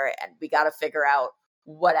our year. And we got to figure out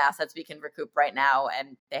what assets we can recoup right now.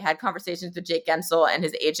 And they had conversations with Jake Gensel and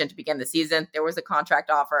his agent to begin the season. There was a contract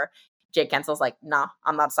offer. Jake Gensel's like, nah,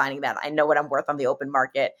 I'm not signing that. I know what I'm worth on the open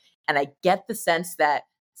market. And I get the sense that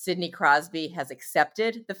Sidney Crosby has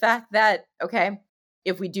accepted the fact that, okay,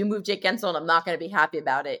 if we do move Jake Gensel and I'm not going to be happy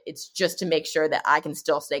about it, it's just to make sure that I can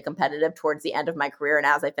still stay competitive towards the end of my career and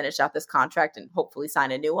as I finish out this contract and hopefully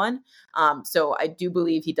sign a new one. So I do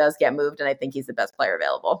believe he does get moved, and I think he's the best player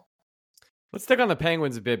available. Let's stick on the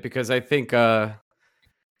Penguins a bit, because I think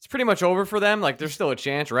it's pretty much over for them. Like, there's still a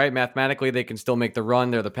chance, right? Mathematically, they can still make the run.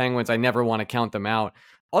 They're the Penguins. I never want to count them out.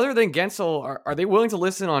 Other than Gensel, are they willing to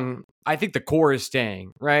listen on, I think the core is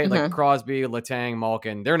staying, right? Mm-hmm. Like Crosby, Letang,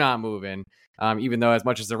 Malkin, they're not moving. Even though, as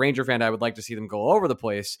much as a Ranger fan, I would like to see them go all over the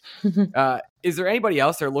place. Is there anybody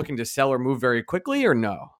else they're looking to sell or move very quickly, or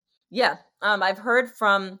no? Yeah. I've heard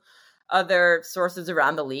from other sources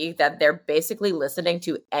around the league that they're basically listening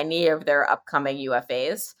to any of their upcoming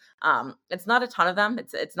UFAs. It's not a ton of them.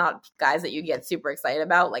 It's not guys that you get super excited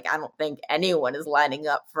about. Like, I don't think anyone is lining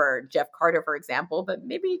up for Jeff Carter, for example, but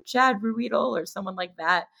maybe Chad Ruedel or someone like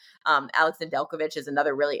that. Alex Nedeljkovic is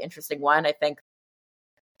another really interesting one. I think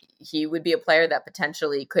he would be a player that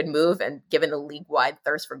potentially could move, and given the league-wide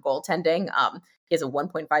thirst for goaltending, he has a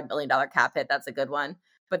 $1.5 million cap hit. That's a good one.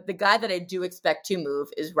 But the guy that I do expect to move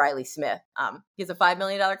is Riley Smith. He has a $5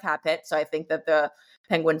 million cap hit, so I think that the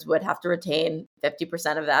Penguins would have to retain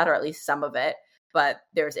 50% of that, or at least some of it. But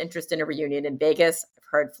there's interest in a reunion in Vegas. I've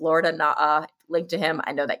heard Florida linked to him.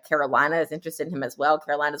 I know that Carolina is interested in him as well.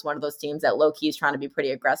 Carolina is one of those teams that low-key is trying to be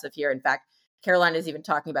pretty aggressive here. In fact, Carolina is even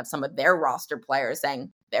talking about some of their roster players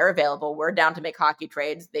saying they're available. We're down to make hockey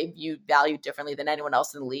trades. They view value differently than anyone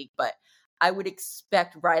else in the league. But I would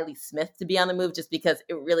expect Riley Smith to be on the move just because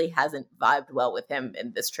it really hasn't vibed well with him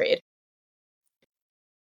in this trade.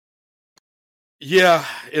 Yeah,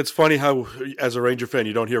 it's funny how, as a Ranger fan,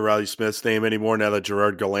 you don't hear Riley Smith's name anymore now that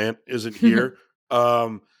Gerard Gallant isn't here.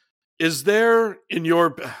 Is there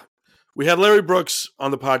we had Larry Brooks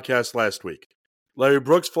on the podcast last week. Larry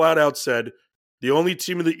Brooks flat out said the only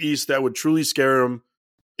team in the East that would truly scare him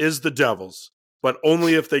is the Devils, but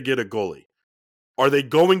only if they get a goalie. Are they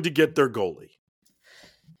going to get their goalie?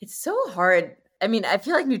 It's so hard. I mean, I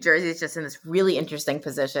feel like New Jersey is just in this really interesting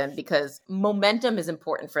position because momentum is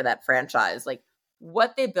important for that franchise. Like,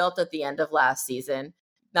 what they built at the end of last season,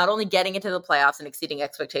 not only getting into the playoffs and exceeding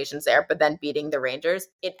expectations there, but then beating the Rangers,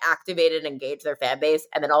 it activated and engaged their fan base.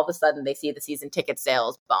 And then all of a sudden they see the season ticket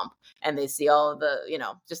sales bump and they see all the,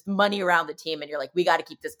 just money around the team. And you're like, we got to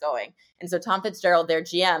keep this going. And so Tom Fitzgerald, their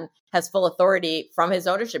GM, has full authority from his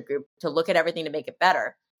ownership group to look at everything to make it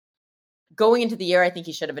better. Going into the year, I think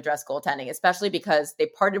he should have addressed goaltending, especially because they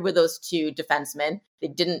parted with those two defensemen. They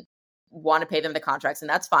didn't want to pay them the contracts, and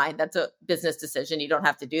that's fine. That's a business decision. You don't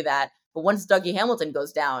have to do that. But once Dougie Hamilton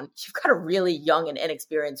goes down, you've got a really young and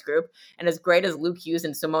inexperienced group. And as great as Luke Hughes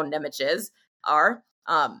and Simone Nemec are,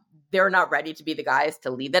 they're not ready to be the guys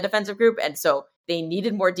to lead that defensive group. And so they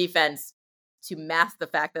needed more defense to mask the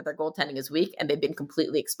fact that their goaltending is weak, and they've been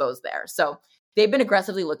completely exposed there. So they've been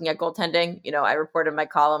aggressively looking at goaltending. I reported in my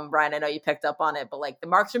column, Brian, I know you picked up on it, but like the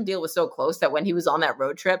Markstrom deal was so close that when he was on that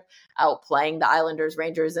road trip out playing the Islanders,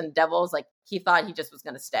 Rangers, and Devils, like he thought he just was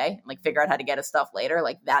going to stay and like figure out how to get his stuff later.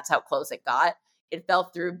 Like that's how close it got. It fell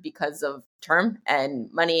through because of term and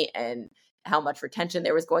money and how much retention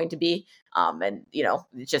there was going to be.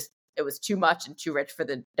 It was too much and too rich for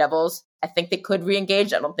the Devils. I think they could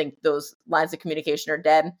re-engage. I don't think those lines of communication are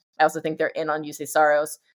dead. I also think they're in on UC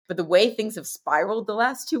Saros. But the way things have spiraled the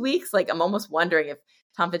last 2 weeks, like I'm almost wondering if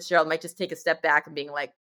Tom Fitzgerald might just take a step back and being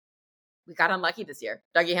like, we got unlucky this year.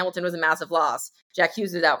 Dougie Hamilton was a massive loss. Jack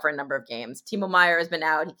Hughes is out for a number of games. Timo Meier has been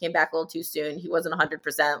out. He came back a little too soon. He wasn't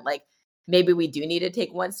 100%. Like maybe we do need to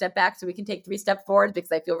take one step back so we can take 3 steps forward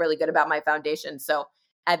because I feel really good about my foundation. So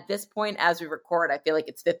at this point, as we record, I feel like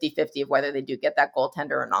it's 50-50 of whether they do get that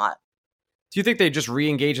goaltender or not. Do you think they just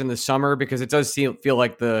re-engage in the summer? Because it does feel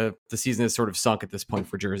like the season is sort of sunk at this point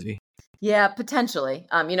for Jersey. Yeah, potentially.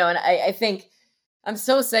 And I think I'm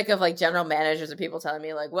so sick of like general managers or people telling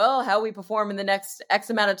me like, well, how we perform in the next X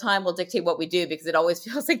amount of time will dictate what we do, because it always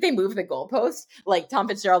feels like they move the goalpost. Like Tom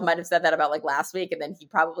Fitzgerald might have said that about like last week, and then he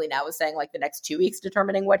probably now is saying like the next 2 weeks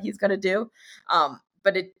determining what he's going to do.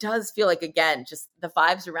 But it does feel like, again, just the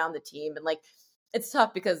vibes around the team. And like, it's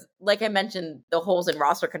tough because, like I mentioned, the holes in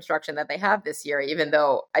roster construction that they have this year, even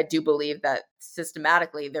though I do believe that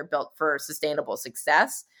systematically they're built for sustainable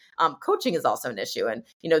success, coaching is also an issue. And,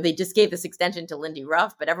 they just gave this extension to Lindy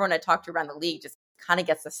Ruff, but everyone I talked to around the league just kind of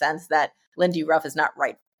gets the sense that Lindy Ruff is not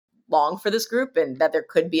right long for this group and that there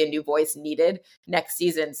could be a new voice needed next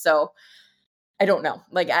season. So I don't know.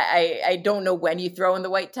 Like, I don't know when you throw in the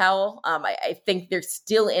white towel. I think they're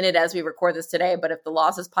still in it as we record this today. But if the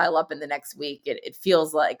losses pile up in the next week, it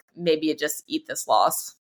feels like maybe you just eat this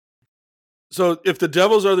loss. So if the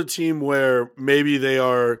Devils are the team where maybe they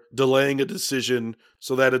are delaying a decision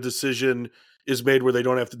so that a decision is made where they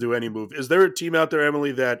don't have to do any move, is there a team out there,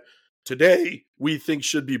 Emily, that today we think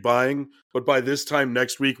should be buying, but by this time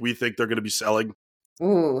next week we think they're going to be selling?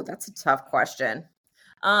 Ooh, that's a tough question.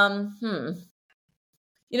 I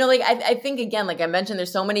think, again, like I mentioned,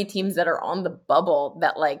 there's so many teams that are on the bubble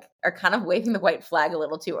that like are kind of waving the white flag a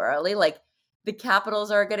little too early. Like the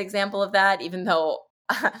Capitals are a good example of that, even though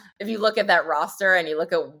if you look at that roster and you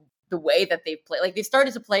look at the way that they play, like they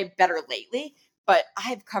started to play better lately, but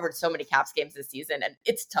I've covered so many Caps games this season and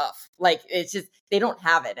it's tough. Like it's just, they don't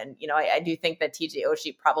have it. And, I do think that TJ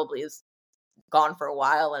Oshie probably is gone for a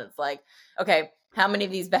while. And it's like, okay, how many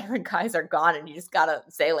of these veteran guys are gone, and you just gotta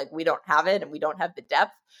say like, we don't have it and we don't have the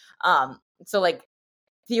depth. So like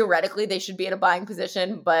theoretically they should be in a buying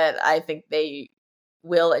position, but I think they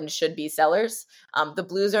will and should be sellers. The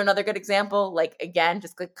Blues are another good example. Like, again,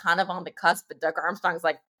 just like kind of on the cusp, but Doug Armstrong's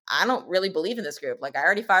like, I don't really believe in this group. Like, I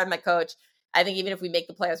already fired my coach. I think even if we make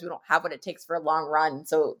the playoffs, we don't have what it takes for a long run.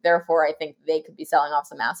 So therefore, I think they could be selling off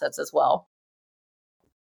some assets as well.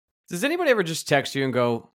 Does anybody ever just text you and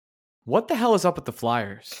go, what the hell is up with the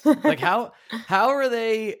Flyers? Like how are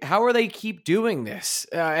they keep doing this?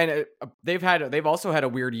 They've also had a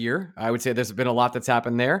weird year. I would say there's been a lot that's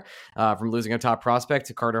happened there, from losing a top prospect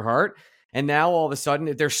to Carter Hart. And now all of a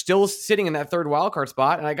sudden they're still sitting in that third wildcard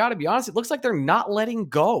spot. And I got to be honest, it looks like they're not letting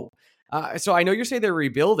go. So I know you're saying they're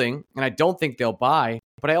rebuilding, and I don't think they'll buy,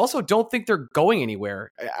 but I also don't think they're going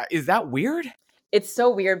anywhere. Is that weird? It's so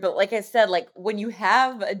weird. But like I said, like when you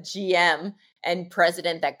have a GM and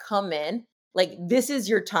president that come in, like this is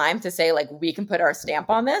your time to say, like, we can put our stamp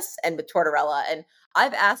on this. And with Tortorella, and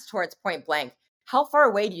I've asked Torts point blank, how far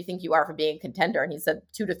away do you think you are from being a contender? And he said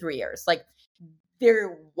 2 to 3 years. Like, they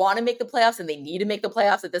want to make the playoffs and they need to make the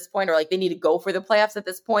playoffs at this point, or like they need to go for the playoffs at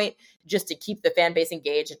this point just to keep the fan base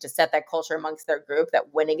engaged and to set that culture amongst their group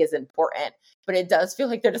that winning is important. But it does feel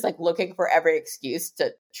like they're just like looking for every excuse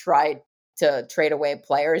to try to trade away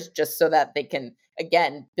players just so that they can,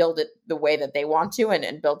 again, build it the way that they want to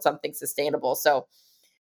and build something sustainable. So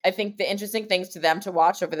I think the interesting things to them to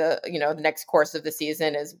watch over the next course of the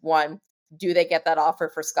season is, one, do they get that offer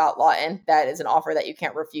for Scott Lawton? That is an offer that you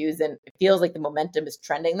can't refuse. And it feels like the momentum is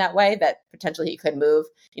trending that way, that potentially he could move.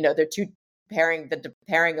 They're the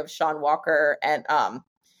pairing of Sean Walker and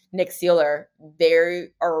Nick Seeler. They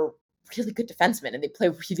are really good defensemen and they play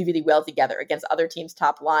really, really well together against other teams'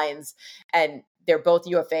 top lines. And they're both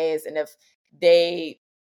UFAs. And if they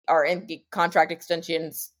are in contract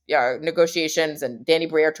extensions, negotiations, and Danny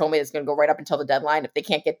Briere told me it's going to go right up until the deadline. If they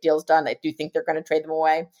can't get deals done, I do think they're going to trade them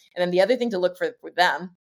away. And then the other thing to look for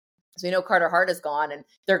them is, we know Carter Hart is gone, and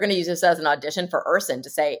they're going to use this as an audition for Urson to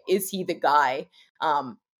say, is he the guy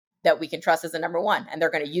that we can trust as a number one? And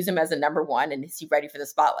they're going to use him as a number one, and is he ready for the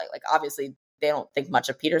spotlight? Like, obviously, they don't think much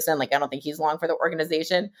of Peterson. Like, I don't think he's long for the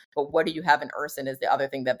organization. But what do you have in Urson is the other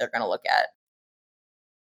thing that they're going to look at.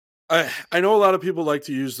 I know a lot of people like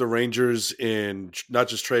to use the Rangers in not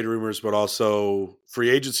just trade rumors, but also free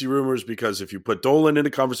agency rumors, because if you put Dolan in a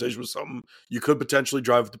conversation with something, you could potentially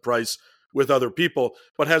drive the price with other people.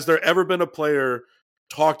 But has there ever been a player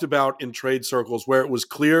talked about in trade circles where it was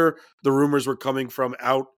clear the rumors were coming from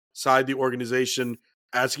outside the organization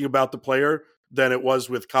asking about the player than it was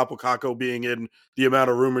with Capo Caco being in the amount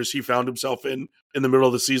of rumors he found himself in the middle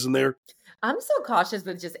of the season there? I'm so cautious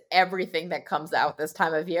with just everything that comes out this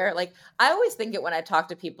time of year. Like, I always think it when I talk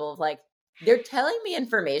to people of like, they're telling me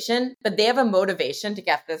information, but they have a motivation to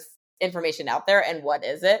get this information out there. And what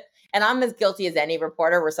is it? And I'm as guilty as any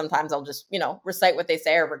reporter, where sometimes I'll just, recite what they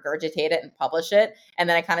say or regurgitate it and publish it. And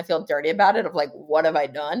then I kind of feel dirty about it of like, what have I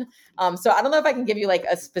done? So I don't know if I can give you like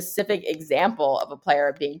a specific example of a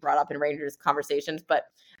player being brought up in Rangers conversations, but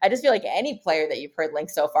I just feel like any player that you've heard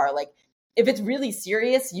linked so far, like, if it's really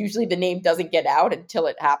serious, usually the name doesn't get out until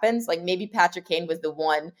it happens. Like, maybe Patrick Kane was the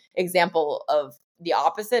one example of the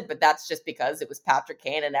opposite, but that's just because it was Patrick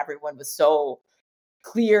Kane and everyone was so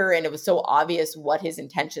clear and it was so obvious what his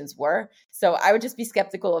intentions were. So I would just be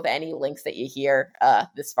skeptical of any links that you hear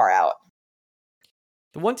this far out.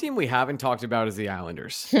 The one team we haven't talked about is the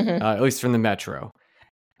Islanders, at least from the Metro.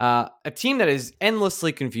 A team that is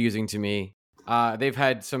endlessly confusing to me. They've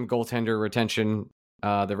had some goaltender retention.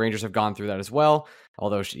 The Rangers have gone through that as well,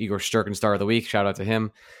 although Igor Shesterkin, star of the week, shout out to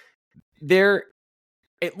him.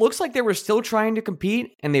 It looks like they were still trying to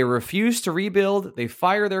compete, and they refused to rebuild. They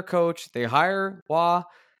fire their coach. They hire Wah.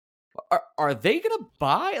 Are they going to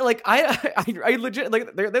buy? Like, I legit,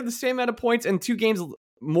 like, they're the same amount of points and 2 games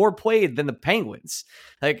more played than the Penguins.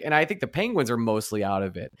 Like, and I think the Penguins are mostly out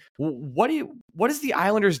of it. What does the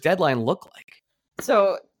Islanders deadline look like?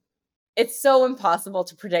 So it's so impossible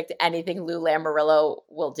to predict anything Lou Lamoriello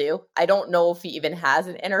will do. I don't know if he even has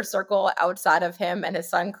an inner circle outside of him and his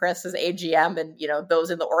son Chris as AGM and,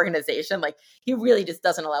 those in the organization. Like, he really just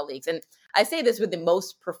doesn't allow leaks. And I say this with the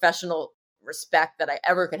most professional respect that I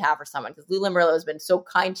ever could have for someone, because Lou Lamoriello has been so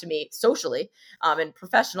kind to me socially and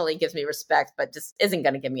professionally gives me respect, but just isn't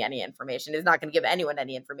going to give me any information. Is not going to give anyone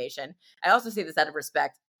any information. I also say this out of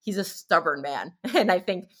respect. He's a stubborn man. And I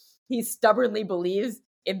think he stubbornly believes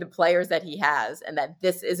in the players that he has and that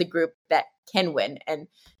this is a group that can win. And,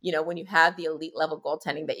 when you have the elite level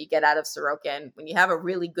goaltending that you get out of Sorokin, when you have a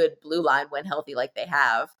really good blue line when healthy like they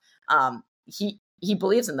have, he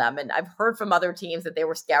believes in them. And I've heard from other teams that they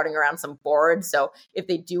were scouting around some forwards. So if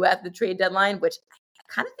they do at the trade deadline, which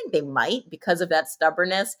I kind of think they might because of that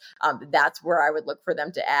stubbornness, that's where I would look for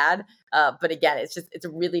them to add. But again, it's a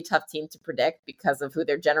really tough team to predict because of who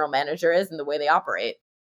their general manager is and the way they operate.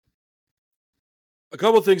 A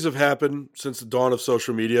couple of things have happened since the dawn of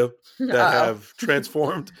social media that have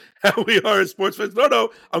transformed how we are as sports fans.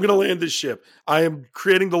 No, I'm going to land this ship. I am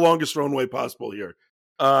creating the longest runway possible here.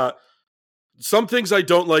 Some things I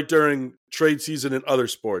don't like during trade season in other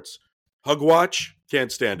sports. Hug watch,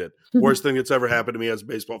 can't stand it. Worst thing that's ever happened to me as a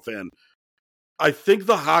baseball fan. I think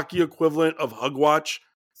the hockey equivalent of hug watch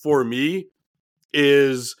for me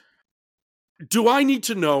is, do I need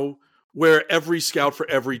to know where every scout for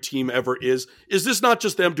every team ever is? Is this not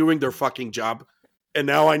just them doing their fucking job? And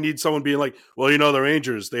now I need someone being like, well, the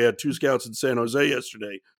Rangers, they had 2 scouts in San Jose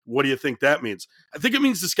yesterday. What do you think that means? I think it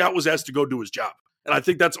means the scout was asked to go do his job. And I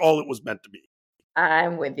think that's all it was meant to be.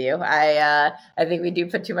 I'm with you. I think we do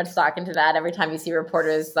put too much stock into that. Every time you see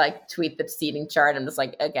reporters like tweet the seating chart, I'm just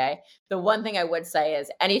like, okay. The one thing I would say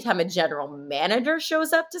is anytime a general manager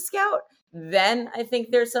shows up to scout, then I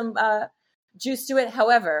think there's some juice to it.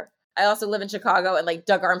 However, I also live in Chicago, and like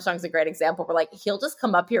Doug Armstrong's a great example where like he'll just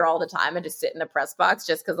come up here all the time and just sit in the press box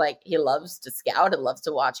just because like he loves to scout and loves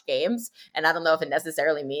to watch games. And I don't know if it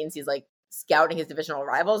necessarily means he's like scouting his divisional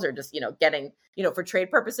rivals or just, getting, for trade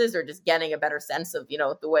purposes or just getting a better sense of,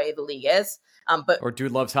 the way the league is. Or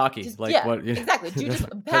dude loves hockey. Exactly. Dude just,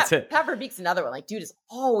 Pat Verbeek's another one. Like dude is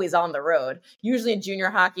always on the road, usually in junior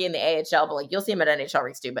hockey in the AHL, but like you'll see him at NHL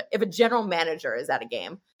rinks too. But if a general manager is at a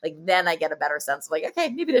game, like then I get a better sense of like, okay,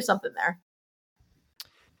 maybe there's something there.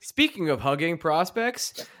 Speaking of hugging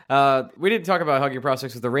prospects, we didn't talk about hugging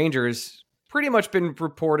prospects with the Rangers. Pretty much been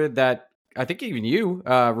reported that, I think even you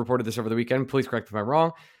reported this over the weekend, please correct me if I'm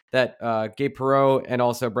wrong, that Gabe Perreault and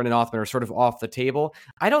also Brendan Othman are sort of off the table.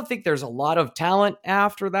 I don't think there's a lot of talent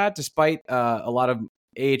after that, despite a lot of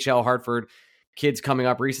AHL Hartford kids coming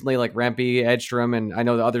up recently, like Rempe, Edstrom, and I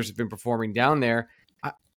know the others have been performing down there.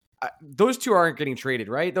 Those two aren't getting traded,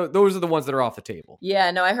 right? Those are the ones that are off the table.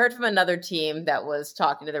 Yeah, no, I heard from another team that was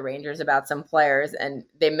talking to the Rangers about some players, and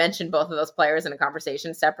they mentioned both of those players in a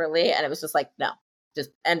conversation separately, and it was just like, no,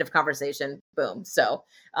 just end of conversation, boom. So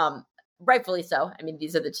rightfully so. I mean,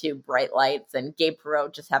 these are the two bright lights, and Gabe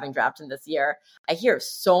Perreault just having drafted him this year. I hear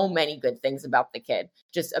so many good things about the kid,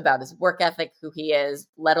 just about his work ethic, who he is,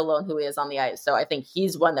 let alone who he is on the ice. So I think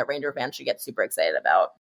he's one that Ranger fans should get super excited about.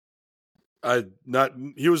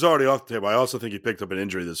 He was already off the table. I also think he picked up an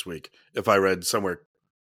injury this week. If I read somewhere,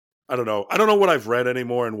 I don't know what I've read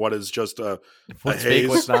anymore and what is just a what's haze. Fake,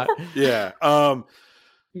 what's not. Yeah.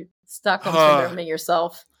 Stockholm syndrome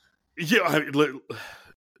yourself. Yeah,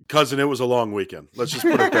 cousin, it was a long weekend. Let's just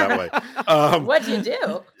put it that way. What'd you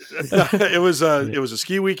do? It was a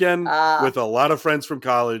ski weekend with a lot of friends from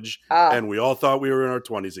college, and we all thought we were in our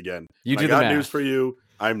 20s again. I got news for you.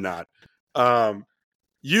 I'm not.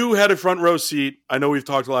 You had a front row seat. I know we've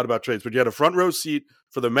talked a lot about trades, but you had a front row seat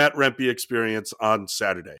for the Matt Rempe experience on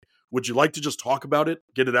Saturday. Would you like to just talk about it?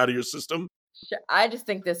 Get it out of your system? Sure. I just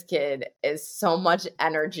think this kid is so much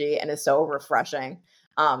energy and is so refreshing.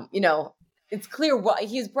 It's clear what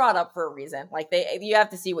he's brought up for a reason. Like you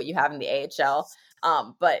have to see what you have in the AHL.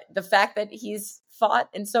 But the fact that he's fought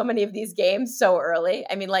in so many of these games so early,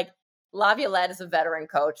 I mean, like Laviolette is a veteran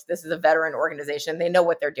coach. This is a veteran organization. They know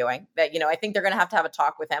what they're doing. That, I think they're going to have a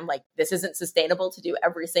talk with him. Like this isn't sustainable to do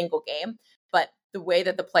every single game, but the way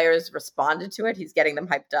that the players responded to it, he's getting them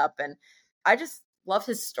hyped up. And I just love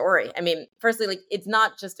his story. I mean, firstly, like it's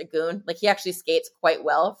not just a goon. Like he actually skates quite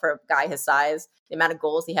well for a guy his size. The amount of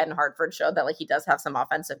goals he had in Hartford showed that like he does have some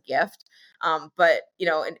offensive gift. But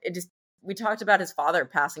it just, we talked about his father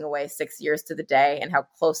passing away 6 years to the day and how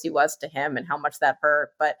close he was to him and how much that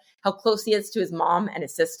hurt, but how close he is to his mom and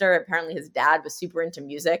his sister. Apparently his dad was super into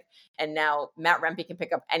music, and now Matt Rempe can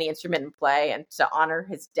pick up any instrument and play. And to honor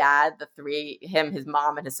his dad, the three, him, his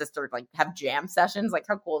mom, and his sister, like have jam sessions. Like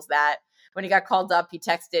how cool is that? When he got called up, he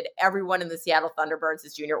texted everyone in the Seattle Thunderbirds,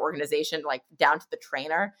 his junior organization, like down to the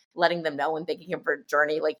trainer, letting them know and thanking him for a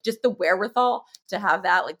journey. Like just the wherewithal to have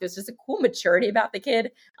that. Like there's just a cool maturity about the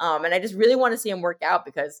kid. And I just really want to see him work out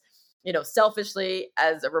because, selfishly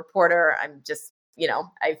as a reporter, I'm just,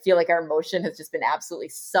 I feel like our emotion has just been absolutely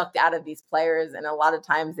sucked out of these players. And a lot of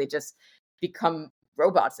times they just become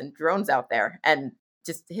robots and drones out there. And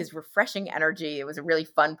just his refreshing energy. It was a really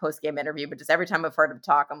fun post-game interview, but just every time I've heard him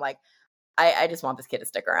talk, I'm like, I just want this kid to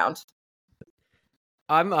stick around.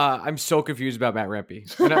 I'm so confused about Matt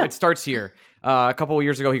Rempe. It starts here. A couple of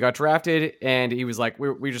years ago, he got drafted, and he was like,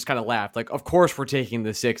 we just kind of laughed. Like, of course we're taking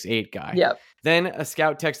the 6'8" guy. Yep. Then a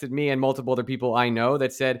scout texted me and multiple other people I know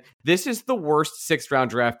that said, this is the worst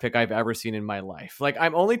 6th-round draft pick I've ever seen in my life. Like,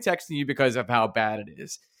 I'm only texting you because of how bad it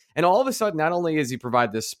is. And all of a sudden, not only does he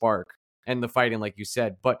provide this spark and the fighting, like you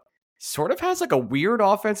said, but sort of has like a weird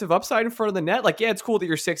offensive upside in front of the net. Like, yeah, it's cool that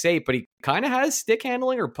you're 6'8", but he kind of has stick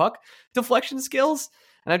handling or puck deflection skills.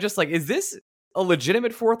 And I'm just like, is this a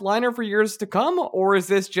legitimate 4th liner for years to come? Or is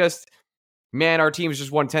this just, man, our team's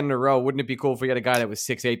just won 10 in a row. Wouldn't it be cool if we had a guy that was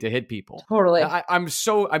 6'8" to hit people? Totally. I'm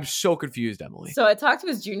so confused, Emily. So I talked to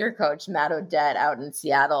his junior coach, Matt Odette, out in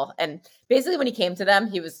Seattle. And basically when he came to them,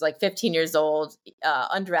 he was like 15 years old,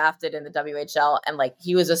 undrafted in the WHL. And like,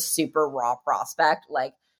 he was a super raw prospect.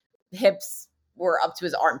 Like, hips were up to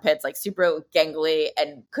his armpits, like super gangly,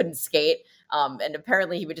 and couldn't skate. And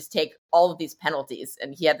apparently he would just take all of these penalties.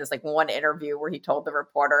 And he had this like one interview where he told the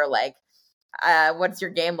reporter, like, what's your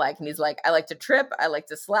game like? And he's like, I like to trip, I like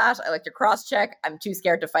to slash, I like to cross check. I'm too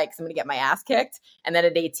scared to fight because I'm going to get my ass kicked. And then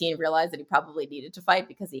at 18 realized that he probably needed to fight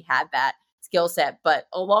because he had that skill set. But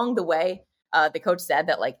along the way, the coach said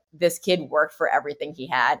that like this kid worked for everything he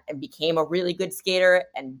had and became a really good skater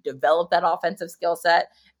and developed that offensive skill set.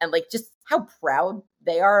 And like just how proud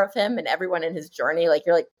they are of him and everyone in his journey. Like,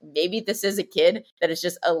 you're like, maybe this is a kid that is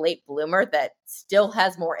just a late bloomer that still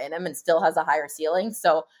has more in him and still has a higher ceiling.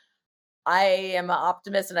 So I am an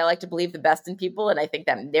optimist and I like to believe the best in people. And I think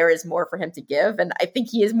that there is more for him to give. And I think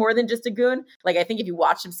he is more than just a goon. Like, I think if you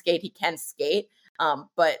watch him skate, he can skate.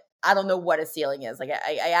 But I don't know what his ceiling is. Like,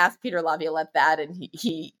 I asked Peter Laviolette that, and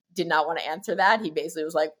he did not want to answer that. He basically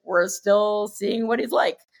was like, we're still seeing what he's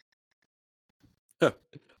like.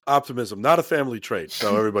 Optimism, not a family trait,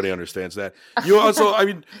 so everybody understands that. You also, I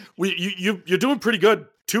mean, you're doing pretty good,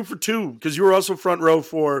 2 for 2, because you were also front row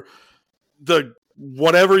for the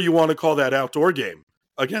whatever you want to call that outdoor game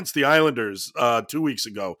against the Islanders 2 weeks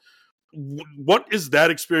ago. What is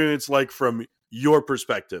that experience like from your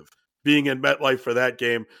perspective, being in MetLife for that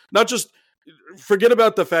game? Not just forget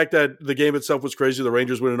about the fact that the game itself was crazy, the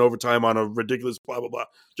Rangers win in overtime on a ridiculous blah, blah, blah.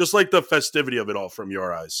 Just like the festivity of it all from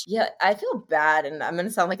your eyes. Yeah, I feel bad, and I'm going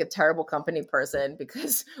to sound like a terrible company person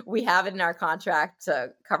because we have it in our contract to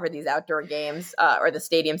cover these outdoor games or the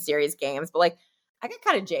Stadium Series games. But like, I get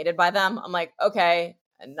kind of jaded by them. I'm like, okay,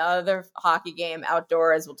 another hockey game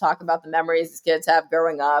outdoors. We'll talk about the memories these kids have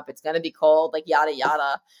growing up. It's going to be cold, like yada,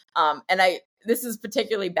 yada. This is a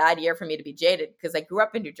particularly bad year for me to be jaded because I grew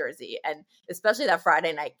up in New Jersey, and especially that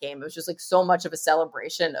Friday night game, it was just like so much of a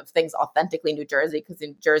celebration of things authentically New Jersey because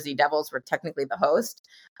the Jersey Devils were technically the host.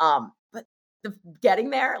 But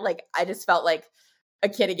getting there, like, I just felt like a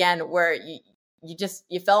kid again, where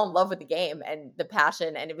you fell in love with the game and the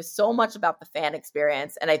passion, and it was so much about the fan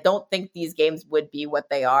experience. And I don't think these games would be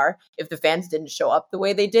what they are if the fans didn't show up the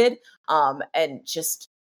way they did, and just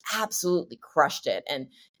absolutely crushed it. And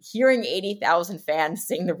hearing 80,000 fans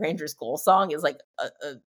sing the Rangers goal song is like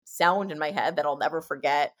a sound in my head that I'll never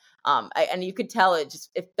forget. And you could tell it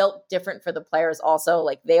felt different for the players also.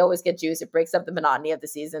 Like, they always get juice. It breaks up the monotony of the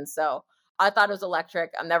season. So I thought it was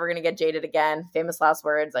electric. I'm never going to get jaded again. Famous last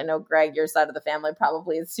words. I know, Greg, your side of the family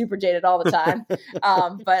probably is super jaded all the time.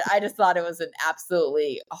 But I just thought it was an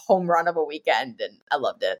absolutely home run of a weekend, and I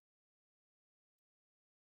loved it.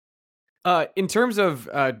 In terms of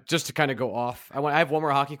just to kind of go off, I have one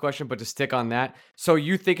more hockey question, but to stick on that. So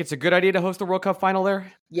you think it's a good idea to host the World Cup final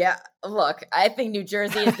there? Yeah, look, I think New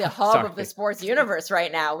Jersey is the hub of the sports universe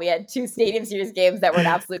right now. We had 2 Stadium Series games that were an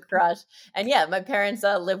absolute crush. And yeah, my parents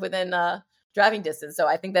live within driving distance, so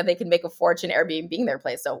I think that they can make a fortune Airbnb their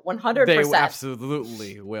place. So 100%. They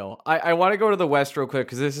absolutely will. I want to go to the West real quick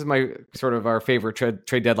because this is my sort of our favorite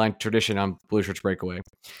trade deadline tradition on Blue Shirts Breakaway.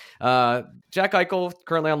 Jack Eichel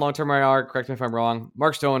currently on long-term IR. Correct me if I'm wrong.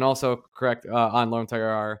 Mark Stone also correct on long-term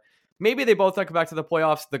IR. Maybe they both come back to the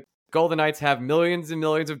playoffs. The Golden Knights have millions and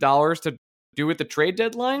millions of dollars to do with the trade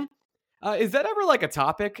deadline. Is that ever like a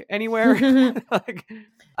topic anywhere? Like,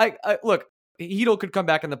 I look. Hedl could come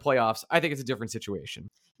back in the playoffs. I think it's a different situation.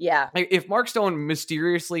 Yeah. If Mark Stone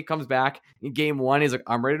mysteriously comes back in game 1, he's like,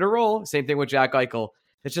 I'm ready to roll. Same thing with Jack Eichel.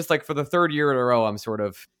 It's just like for the 3rd year in a row, I'm sort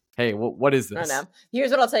of, hey, what is this? I know.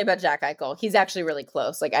 Here's what I'll tell you about Jack Eichel. He's actually really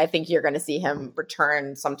close. Like, I think you're going to see him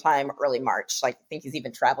return sometime early March. Like, I think he's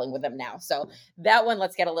even traveling with him now. So that one,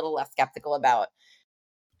 let's get a little less skeptical about.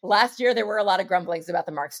 Last year, there were a lot of grumblings about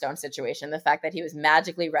the Mark Stone situation. The fact that he was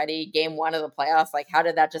magically ready game 1 of the playoffs. Like, how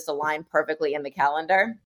did that just align perfectly in the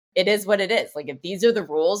calendar? it is what it is. Like, if these are the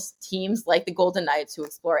rules, teams like the Golden Knights, who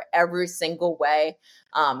explore every single way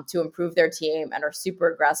to improve their team and are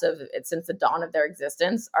super aggressive since the dawn of their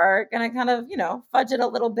existence, are going to kind of, fudge it a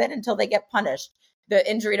little bit until they get punished. The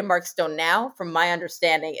injury to Mark Stone now, from my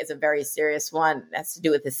understanding, is a very serious one. It has to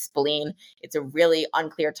do with his spleen. It's a really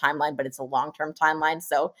unclear timeline, but it's a long-term timeline.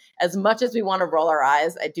 So as much as we want to roll our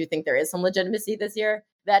eyes, I do think there is some legitimacy this year.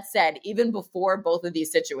 That said, even before both of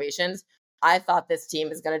these situations, I thought this team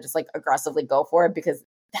is going to just aggressively go for it, because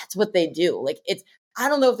that's what they do. I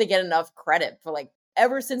don't know if they get enough credit for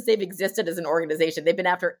ever since they've existed as an organization, they've been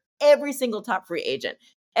after every single top free agent,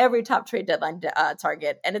 every top trade deadline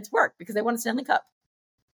target, and it's worked because they won a Stanley Cup.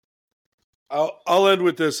 I'll end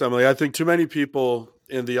with this, Emily. I think too many people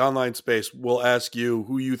in the online space will ask you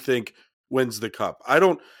who you think wins the cup.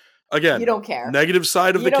 You don't care. Negative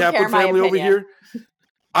side of the Kaplan family over here.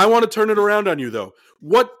 I want to turn it around on you, though.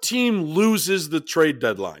 What team loses the trade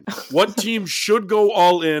deadline? What team should go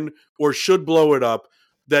all in or should blow it up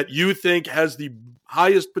that you think has the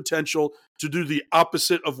highest potential to do the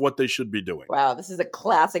opposite of what they should be doing? Wow, this is a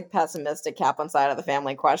classic pessimistic Kaplan side of the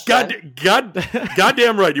family question.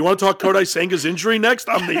 Goddamn right. You want to talk Kodai Senga's injury next?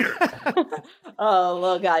 I'm here. Oh,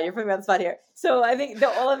 little God, you're putting me on the spot here. So I think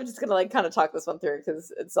I'm just going to kind of talk this one through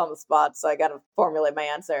because it's on the spot, so I got to formulate my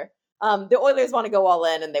answer. The Oilers want to go all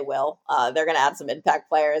in, and they will. They're going to add some impact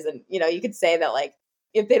players, and you could say that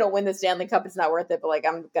if they don't win the Stanley Cup, it's not worth it. But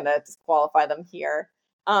I'm going to disqualify them here.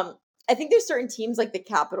 I think there's certain teams like the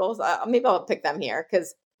Capitals. Maybe I'll pick them here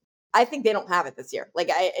because I think they don't have it this year.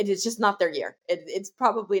 It's just not their year. It's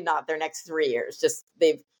probably not their next 3 years. Just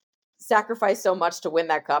they've sacrificed so much to win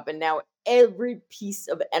that cup, and now every piece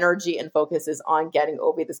of energy and focus is on getting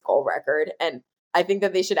Ovi this goal record. And I think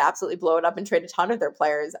that they should absolutely blow it up and trade a ton of their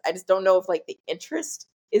players. I just don't know if the interest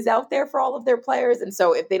is out there for all of their players. And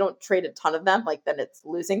so if they don't trade a ton of them, then it's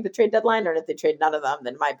losing the trade deadline. Or if they trade none of them,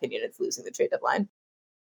 then in my opinion, it's losing the trade deadline.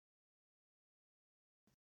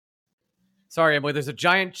 Sorry, Emily, there's a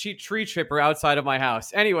giant tree chipper outside of my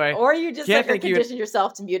house. Anyway. Or you just condition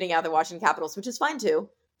yourself to muting out the Washington Capitals, which is fine too.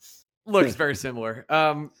 Looks very similar.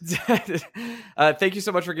 Thank you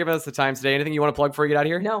so much for giving us the time today. Anything you want to plug before you get out of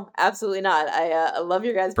here? No, absolutely not. I love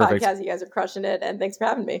your guys' podcast. You guys are crushing it, and thanks for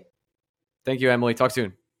having me. Thank you, Emily. Talk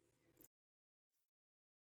soon.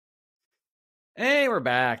 Hey, we're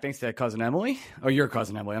back. Thanks to cousin Emily. Oh, your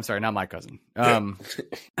cousin Emily. I'm sorry, not my cousin.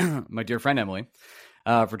 My dear friend Emily,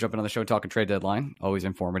 for jumping on the show talking trade deadline. Always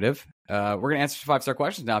informative. We're going to answer 5-star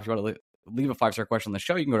questions now. If you want to leave a 5-star question on the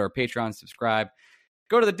show, you can go to our Patreon, subscribe.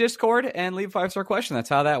 Go to the Discord and leave a 5-star question. That's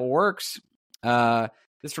how that works. This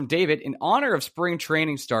is from David. In honor of spring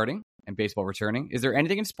training starting and baseball returning, is there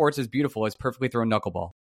anything in sports as beautiful as perfectly thrown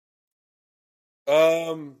knuckleball?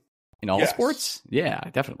 In all sports? Yeah,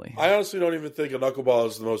 definitely. I honestly don't even think a knuckleball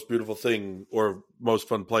is the most beautiful thing or most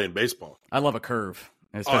fun play in baseball. I love a curve.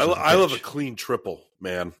 I love a clean triple,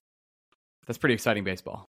 man. That's pretty exciting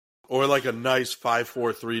baseball. Or a nice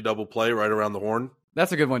 5-4-3 double play right around the horn.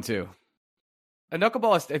 That's a good one, too. A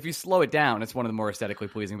knuckleball, if you slow it down, it's one of the more aesthetically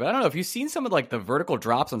pleasing. But I don't know, if you've seen some of the vertical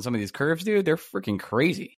drops on some of these curves, dude, they're freaking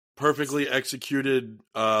crazy. Perfectly executed,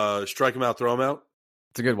 strike them out, throw them out.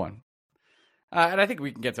 It's a good one. And I think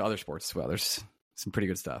we can get to other sports as well. There's some pretty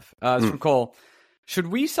good stuff. This is from Cole. Should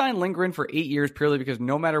we sign Lindgren for 8 years purely because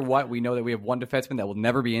no matter what, we know that we have one defenseman that will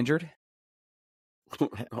never be injured?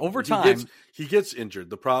 Over time. He gets injured.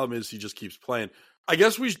 The problem is he just keeps playing. I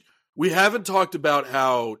guess we haven't talked about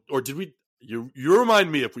how, or did we? You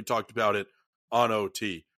remind me if we talked about it on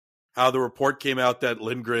OT, how the report came out that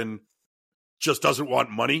Lindgren just doesn't want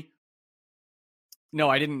money. No,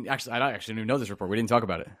 I didn't actually. I don't actually even know this report. We didn't talk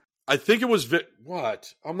about it. I think it was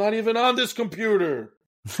what? I'm not even on this computer.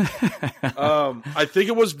 I think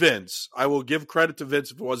it was Vince. I will give credit to Vince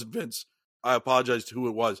if it wasn't Vince. I apologize to who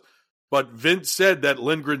it was. But Vince said that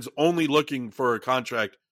Lindgren's only looking for a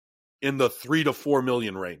contract in the $3 to $4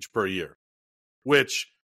 million range per year, which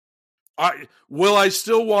I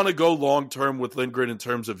still want to go long-term with Lindgren in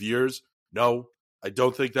terms of years? No, I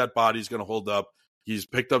don't think that body's going to hold up. He's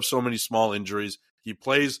picked up so many small injuries. He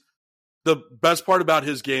plays. The best part about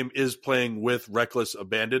his game is playing with reckless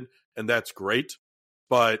abandon, and that's great.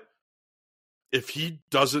 But if he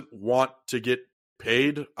doesn't want to get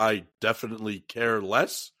paid, I definitely care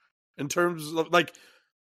less in terms of,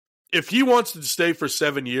 if he wants to stay for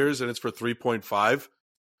 7 years and it's for 3.5,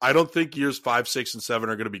 I don't think years 5, 6, and 7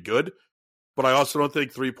 are going to be good. But I also don't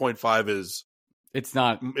think 3.5 is it's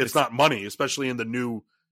not money, especially in the new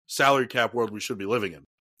salary cap world we should be living in.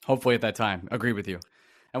 Hopefully at that time. Agree with you.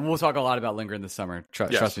 And we'll talk a lot about Lindgren this summer.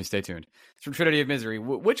 Trust me, stay tuned. It's from Trinity of Misery.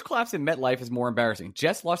 Which collapse in MetLife is more embarrassing?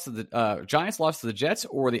 Giants lost to the Jets,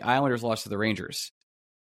 or the Islanders lost to the Rangers?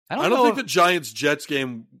 I don't think the Giants-Jets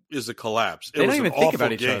game is a collapse. They don't even think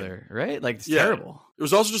about each other, right? Like, it's terrible. It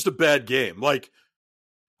was also just a bad game. Like,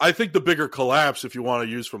 I think the bigger collapse, if you want to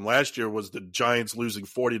use from last year, was the Giants losing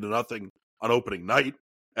 40-0 on opening night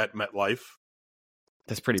at MetLife.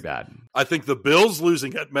 That's pretty bad. I think the Bills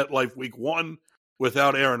losing at MetLife week 1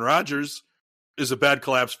 without Aaron Rodgers is a bad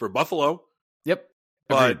collapse for Buffalo. Yep.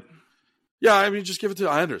 But, agreed. yeah, I mean, just give it to the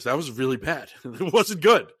Islanders. That was really bad. It wasn't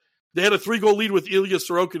good. They had a 3-goal lead with Ilya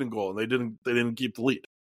Sorokin in goal, and they didn't keep the lead.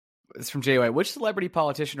 It's from JY. Which celebrity,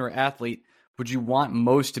 politician, or athlete would you want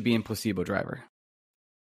most to be in Placebo Driver?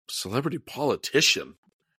 Celebrity politician?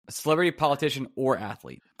 A celebrity, politician, or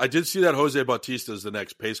athlete. I did see that Jose Bautista is the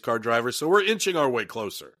next pace car driver, so we're inching our way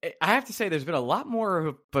closer. I have to say, there's been a lot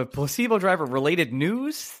more Placebo Driver related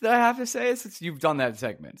news that I have to say since you've done that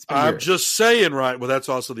segment. I'm just saying, right? Well, that's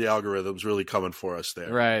also the algorithms really coming for us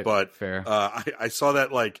there, right? But fair. I saw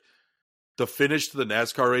that like the finish to the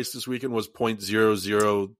NASCAR race this weekend was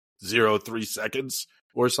 0.0003 seconds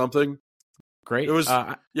or something. Great. It was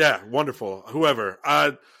wonderful. Whoever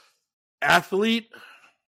athlete.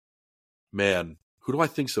 Man, who do I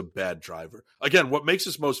think's a bad driver? Again, what makes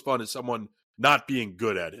this most fun is someone not being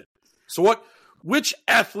good at it. So which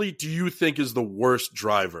athlete do you think is the worst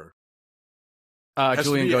driver?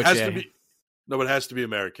 Julian Gauthier. No, it has to be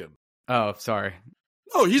American. Oh, sorry.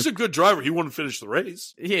 No, he's a good driver. He wouldn't finish the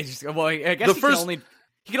race. Yeah, I guess he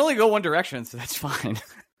can only go one direction, so that's fine.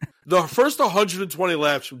 The first 120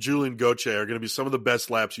 laps from Julian Gauthier are going to be some of the best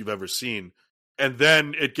laps you've ever seen. And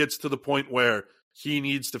then it gets to the point where he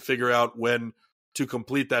needs to figure out when to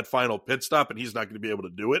complete that final pit stop, and he's not going to be able to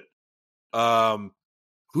do it.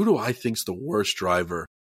 Who do I think's the worst driver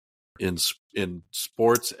in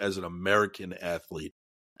sports as an American athlete?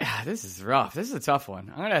 This is rough. This is a tough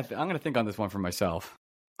one. I'm gonna think on this one for myself.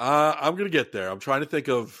 I'm gonna get there. I'm trying to think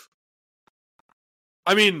of.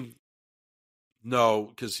 I mean, no,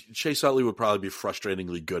 because Chase Utley would probably be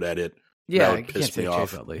frustratingly good at it. Yeah, you can't say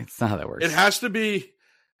Chase Utley. It's not how that works. It has to be.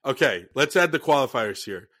 Okay, let's add the qualifiers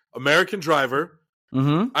here. American driver.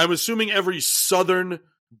 Mm-hmm. I'm assuming every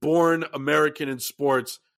Southern-born American in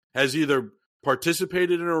sports has either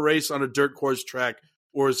participated in a race on a dirt course track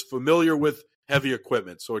or is familiar with heavy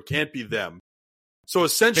equipment, so it can't be them. So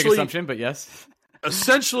essentially, big assumption, but yes.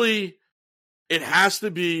 Essentially, it has to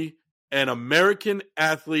be an American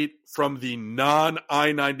athlete from the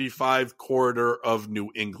non-I-95 corridor of New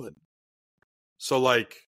England. So,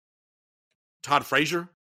 like, Todd Frazier.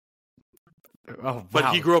 Oh, wow.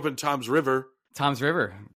 But he grew up in Toms River. Toms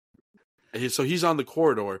River. So he's on the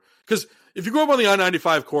corridor. Because if you grew up on the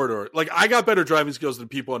I-95 corridor, like, I got better driving skills than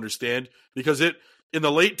people understand, because in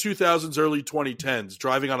the late 2000s, early 2010s,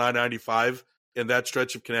 driving on I-95 in that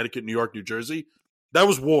stretch of Connecticut, New York, New Jersey, that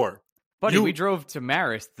was war. Buddy, we drove to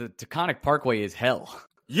Marist. The Taconic Parkway is hell.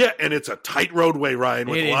 Yeah, and it's a tight roadway, Ryan,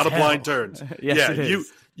 with a lot of blind turns. Yes, yeah, it is.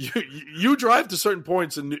 You drive to certain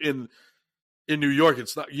points in New York.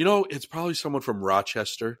 It's not, it's probably someone from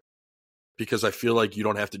Rochester, because I feel like you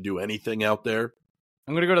don't have to do anything out there.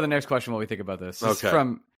 I'm going to go to the next question while we think about this. This is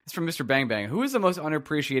from Mr. Bang Bang. Who is the most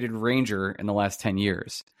underappreciated Ranger in the last 10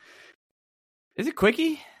 years? Is it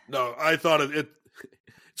Quickie? No, I thought it's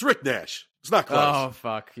Rick Nash. It's not close. Oh,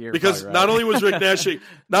 fuck. Because right. not only was Rick Nash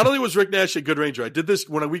a good Ranger. I did this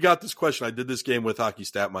when we got this question. I did this game with Hockey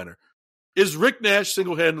Stat Miner. Is Rick Nash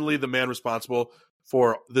single-handedly the man responsible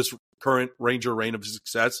for this current Ranger reign of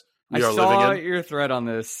success we are living in? I saw your thread on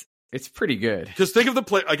this. It's pretty good. Because think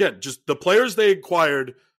of just the players they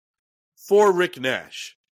acquired for Rick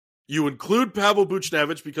Nash. You include Pavel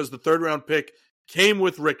Buchnevich because the third-round pick came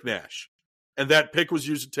with Rick Nash, and that pick was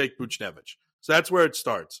used to take Buchnevich. So that's where it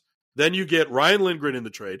starts. Then you get Ryan Lindgren in the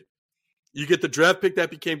trade. You get the draft pick that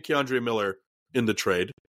became Keandre Miller in the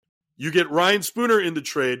trade. You get Ryan Spooner in the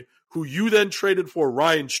trade, who you then traded for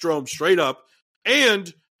Ryan Strome straight up,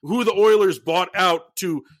 and who the Oilers bought out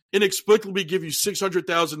to inexplicably give you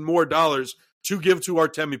 $600,000 more to give to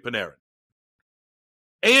Artemi Panarin.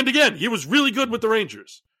 And again, he was really good with the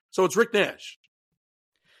Rangers. So it's Rick Nash.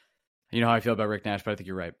 You know how I feel about Rick Nash, but I think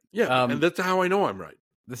you're right. Yeah, and that's how I know I'm right.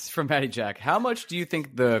 This is from Matty Jack. How much do you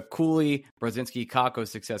think the Cooley, Brzezinski, Kakko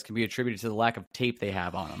success can be attributed to the lack of tape they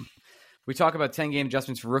have on them? We talk about 10-game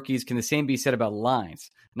adjustments for rookies. Can the same be said about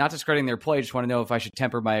lines? Not discrediting their play, just want to know if I should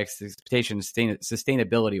temper my expectations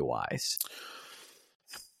sustainability-wise.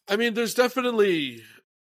 I mean, there's definitely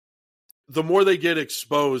the more they get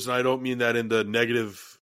exposed, and I don't mean that in the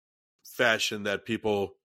negative fashion that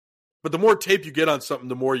people, but the more tape you get on something,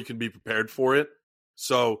 the more you can be prepared for it.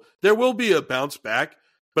 So there will be a bounce back.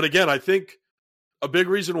 But again, I think a big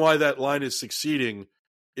reason why that line is succeeding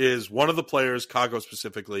is one of the players, Kako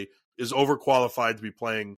specifically, is overqualified to be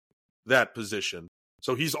playing that position.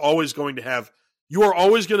 So he's always going to have, you are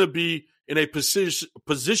always going to be in a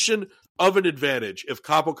position of an advantage if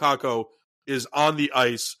Kaapo Kakko is on the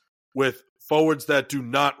ice with forwards that do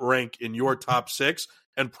not rank in your top 6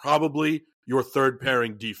 and probably your third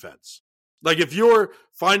pairing defense. Like if you're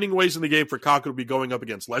finding ways in the game for Kakko to be going up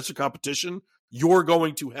against lesser competition, you're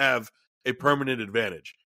going to have a permanent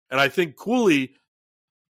advantage. And I think Cooley,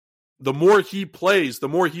 the more he plays, the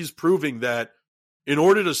more he's proving that in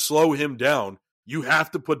order to slow him down, you have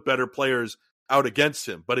to put better players out against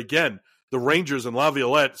him. But again, the Rangers and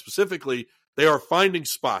Laviolette specifically, they are finding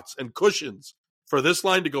spots and cushions for this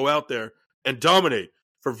line to go out there and dominate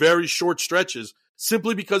for very short stretches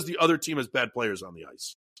simply because the other team has bad players on the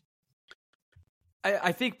ice.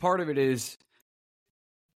 I think part of it is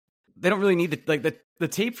they don't really need the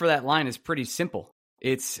tape for that line is pretty simple.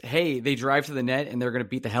 It's, hey, they drive to the net and they're going to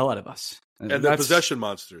beat the hell out of us. And they're possession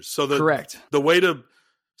monsters. So correct. The way to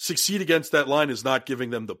succeed against that line is not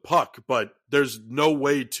giving them the puck, but there's just no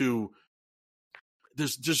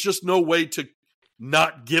way to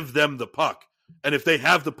not give them the puck. And if they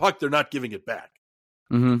have the puck, they're not giving it back.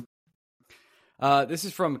 Mm-hmm. This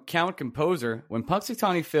is from Count Composer. When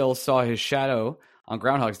Punxsutawney Phil saw his shadow on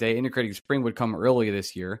Groundhog's Day, indicating spring would come early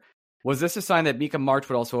this year, was this a sign that Mika March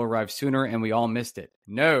would also arrive sooner and we all missed it?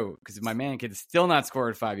 No, because my man can still not score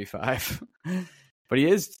at 5v5. But he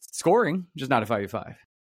is scoring, just not at 5v5.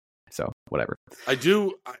 So, whatever.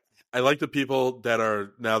 I like the people that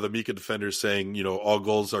are now the Mika defenders saying, you know, all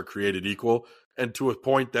goals are created equal. And to a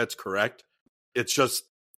point, that's correct. It's just,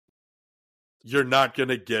 you're not going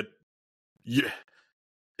to get...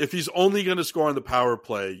 if he's only going to score on the power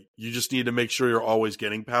play, you just need to make sure you're always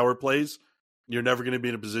getting power plays. You're never going to be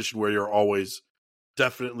in a position where you're always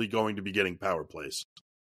definitely going to be getting power plays.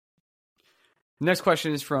 Next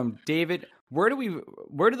question is from David. Where do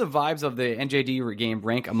the vibes of the NJD game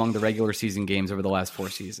rank among the regular season games over the last 4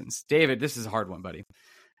 seasons? David, this is a hard one, buddy.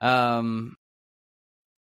 I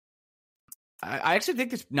actually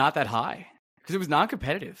think it's not that high because it was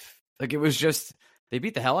non-competitive. Like, it was just, they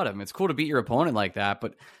beat the hell out of them. It's cool to beat your opponent like that,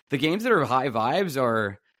 but the games that are high vibes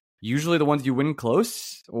are usually the ones you win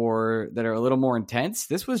close or that are a little more intense.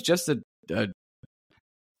 This was just a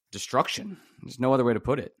destruction. There's no other way to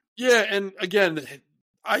put it. Yeah, and again,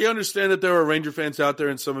 I understand that there are Ranger fans out there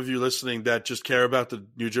and some of you listening that just care about the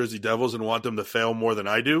New Jersey Devils and want them to fail more than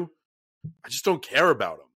I do. I just don't care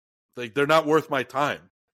about them. Like, they're not worth my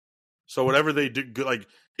time. So whatever they do, like,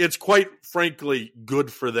 it's quite frankly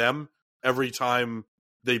good for them every time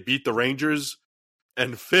they beat the Rangers.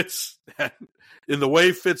 And Fitz, in the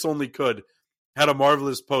way Fitz only could, had a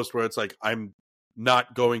marvelous post where it's like, I'm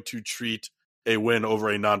not going to treat a win over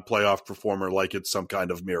a non-playoff performer like it's some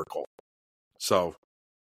kind of miracle. So,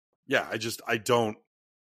 yeah, I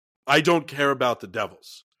don't care about the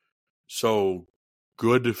Devils. So,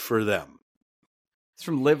 good for them. It's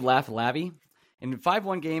from Live Laugh Lavy. In the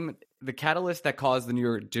 5-1 game, the catalyst that caused the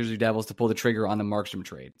New Jersey Devils to pull the trigger on the Markstrom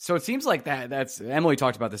trade. So it seems like that's Emily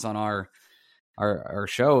talked about this on our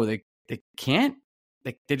show. They can't.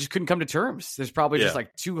 They just couldn't come to terms. There's probably just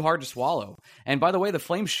like too hard to swallow. And by the way, the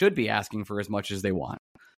Flames should be asking for as much as they want.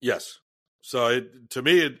 Yes. So to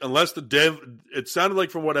me, unless it sounded like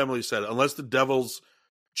from what Emily said, unless the Devils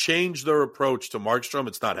change their approach to Markstrom,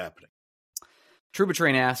 it's not happening. Trouba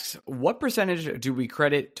Train asks, what percentage do we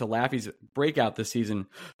credit to Laffy's breakout this season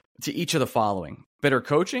to each of the following? Better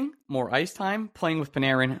coaching, more ice time, playing with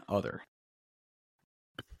Panarin, other.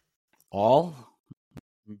 All?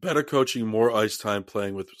 Better coaching, more ice time,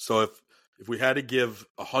 playing with. So if we had to give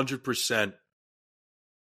 100%.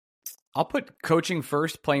 I'll put coaching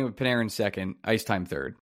first, playing with Panarin second, ice time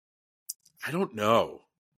third. I don't know.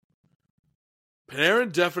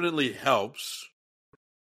 Panarin definitely helps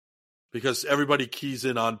because everybody keys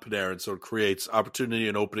in on Panarin, so it creates opportunity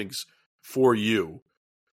and openings for you.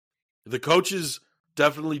 The coaches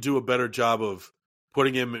definitely do a better job of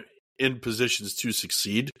putting him in positions to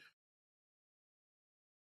succeed.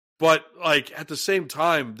 But, like, at the same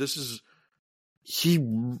time,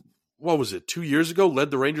 what was it, 2 years ago,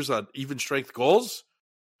 led the Rangers on even strength goals?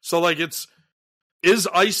 So, like, is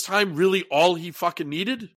ice time really all he fucking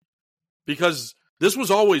needed? Because this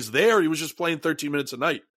was always there. He was just playing 13 minutes a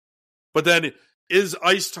night. But then, is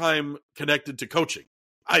ice time connected to coaching?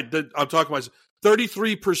 I'm talking myself.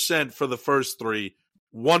 33% for the first three,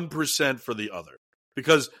 1% for the other.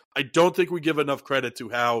 Because I don't think we give enough credit to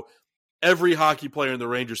how every hockey player in the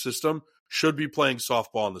Ranger system should be playing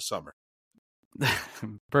softball in the summer.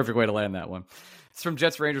 Perfect way to land that one. It's from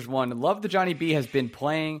Jets Rangers 1. Love the Johnny B has been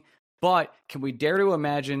playing, but can we dare to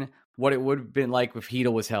imagine what it would have been like if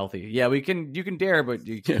Hedel was healthy? Yeah, you can dare, but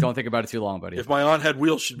you don't think about it too long, buddy. If my aunt had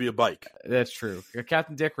wheels, she'd be a bike. That's true.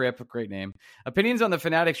 Captain Dick Rip, great name. Opinions on the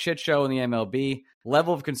Fanatics shit show in the MLB.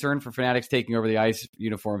 Level of concern for Fanatics taking over the ice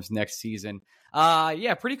uniforms next season.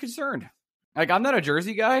 Yeah, pretty concerned. Like, I'm not a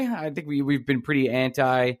jersey guy. I think we've been pretty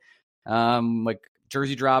anti like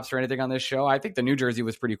jersey drops or anything on this show. I think the new jersey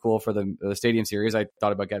was pretty cool for the Stadium Series. I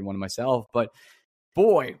thought about getting one myself, but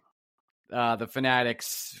boy, the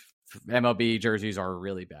Fanatics MLB jerseys are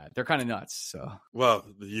really bad. They're kind of nuts. So, well,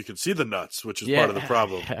 you can see the nuts, which is part of the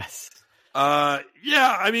problem. Yes.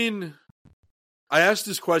 Yeah. I mean, I asked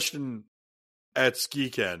this question at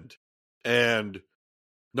Ski-Kend, and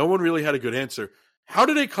no one really had a good answer. How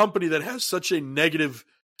did a company that has such a negative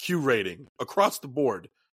Q rating across the board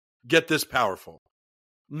get this powerful?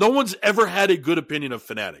 No one's ever had a good opinion of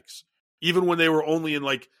Fanatics, even when they were only in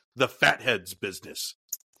like the fatheads business.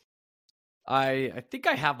 I think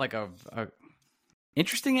I have like a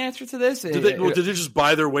interesting answer to this. Did they just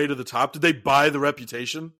buy their way to the top? Did they buy the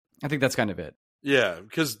reputation? I think that's kind of it. Yeah,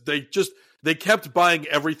 because they kept buying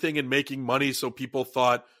everything and making money, so people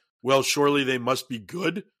thought, well, surely they must be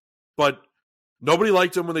good. But nobody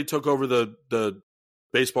liked them when they took over the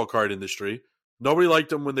baseball card industry. Nobody liked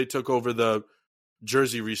them when they took over the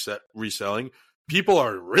jersey reselling. People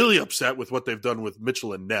are really upset with what they've done with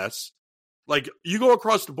Mitchell and Ness. Like, you go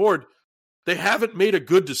across the board, they haven't made a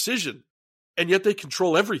good decision, and yet they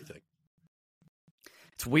control everything.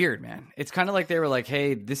 It's weird, man. It's kind of like they were like,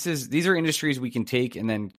 hey, these are industries we can take and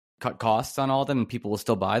then cut costs on all of them, and people will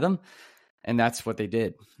still buy them. And that's what they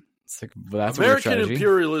did. It's like, that's American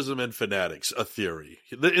imperialism and Fanatics, a theory.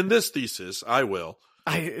 In this thesis, I will.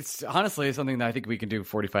 It's honestly something that I think we can do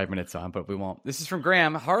 45 minutes on, but we won't. This is from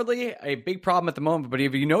Graham. Hardly a big problem at the moment, but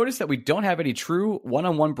have you noticed that we don't have any true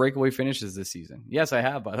one-on-one breakaway finishes this season? Yes, I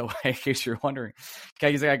have, by the way, in case you're wondering.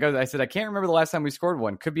 Okay, I said, I can't remember the last time we scored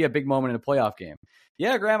one. Could be a big moment in a playoff game.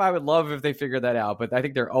 Yeah, Graham, I would love if they figured that out, but I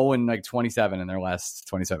think they're 0-27 in their last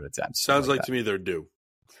 27 attempts. Sounds like to me they're due.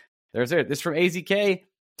 There's it. This is from AZK.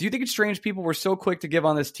 Do you think it's strange people were so quick to give up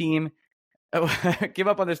on this team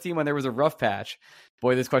when there was a rough patch?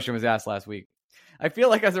 Boy, this question was asked last week. I feel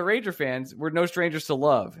like as a Ranger fans, we're no strangers to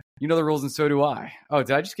love. You know the rules, and so do I. Oh,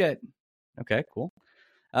 did I just get... Okay, cool.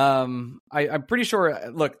 I'm pretty sure...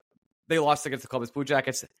 Look, they lost against the Columbus Blue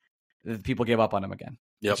Jackets. People gave up on them again.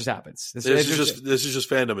 Yep. It just happens. This is just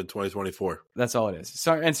fandom in 2024. That's all it is.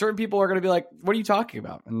 So, and certain people are going to be like, what are you talking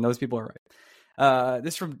about? And those people are right.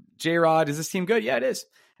 This from J-Rod. Is this team good? Yeah, it is.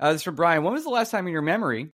 This from Brian. When was the last time in your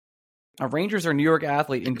memory a Rangers or New York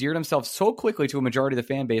athlete endeared himself so quickly to a majority of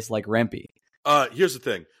the fan base like Rempe? Here's the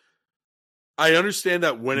thing. I understand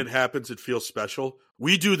that when it happens, it feels special.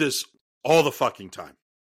 We do this all the fucking time.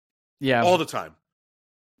 Yeah. All the time.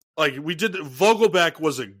 Like, we did. Vogelback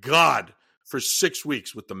was a god for 6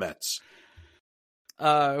 weeks with the Mets.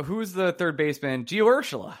 Who's the third baseman? Gio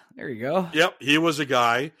Urshela. There you go. Yep, he was a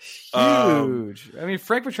guy. Huge. I mean,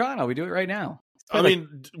 Frank Petrano, we do it right now. I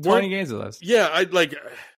mean, 20 games with us. Yeah,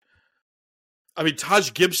 I mean,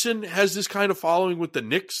 Taj Gibson has this kind of following with the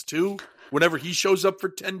Knicks, too, whenever he shows up for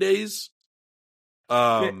 10 days.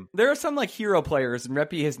 There are some, like, hero players, and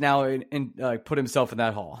Reppy has now put himself in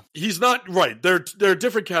that hall. He's not, right. There are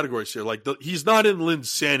different categories here. Like, he's not in Lynn's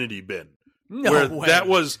sanity bin. No way.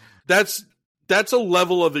 That's a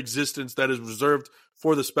level of existence that is reserved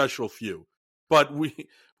for the special few. But we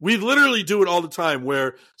literally do it all the time,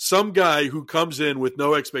 where some guy who comes in with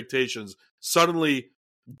no expectations suddenly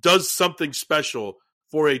does something special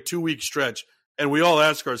for a 2-week stretch, and we all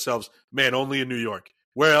ask ourselves, man, only in New York.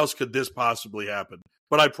 Where else could this possibly happen?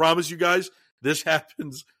 But I promise you guys, this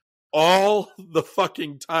happens all the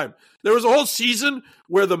fucking time. There was a whole season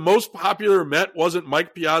where the most popular Met wasn't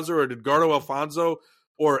Mike Piazza or Edgardo Alfonso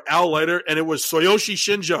or Al Leiter, and it was Tsuyoshi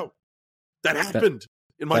Shinjo. That happened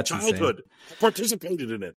in my childhood. Insane. I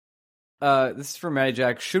participated in it. This is from Matty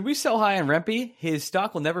Jack. Should we sell high on Rempe? His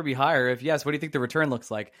stock will never be higher. If yes, what do you think the return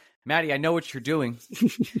looks like? Matty, I know what you're doing.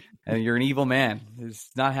 And you're an evil man.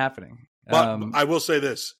 It's not happening. But I will say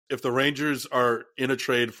this. If the Rangers are in a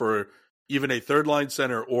trade for even a third-line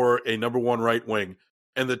center or a number one right wing,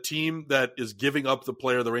 and the team that is giving up the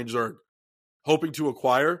player the Rangers are hoping to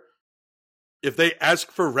acquire, if they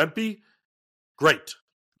ask for Rempe, great.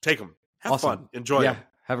 Take them. Have fun. Enjoy them.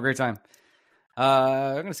 Have a great time.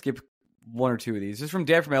 I'm going to skip one or two of these. This is from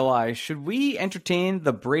Dan from LI. Should we entertain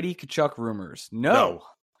the Brady Tkachuk rumors? No.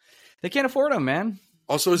 They can't afford them, man.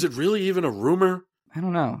 Also, is it really even a rumor? I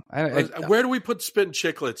don't know. Where do we put Spittin'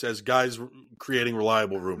 Chicklets as guys creating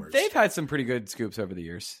reliable rumors? They've had some pretty good scoops over the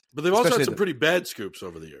years. But they've also had some pretty bad scoops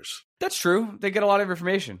over the years. That's true. They get a lot of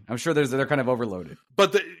information. I'm sure they're kind of overloaded.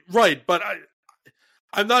 But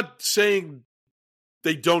I'm not saying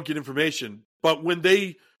they don't get information, but when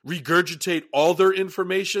they regurgitate all their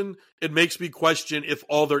information, it makes me question if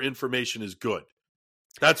all their information is good.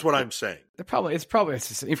 That's what I'm saying. It's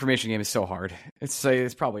just, information game is so hard.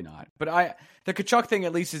 It's probably not. But the Tkachuk thing,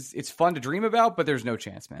 at least it's fun to dream about, but there's no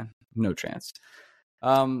chance, man. No chance.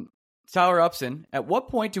 Tyler Upson, at what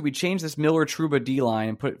point do we change this Miller-Trouba D-line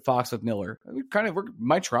and put Fox with Miller? We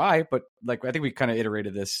might try, but I think we kind of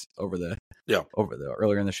iterated this earlier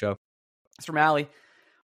in the show. It's from Allie.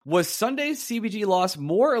 Was Sunday's CBG loss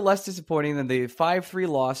more or less disappointing than the 5-3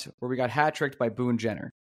 loss where we got hat-tricked by Boone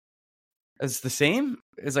Jenner? It's the same?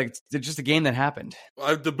 It's just a game that happened.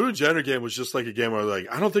 The Boone Jenner game was just like a game where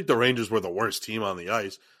I don't think the Rangers were the worst team on the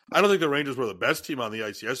ice. I don't think the Rangers were the best team on the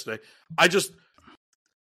ice yesterday.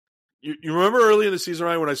 You remember early in the season,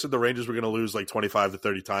 Ryan, when I said the Rangers were going to lose 25 to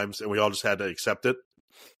 30 times and we all just had to accept it?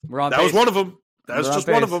 That was one of them. That's just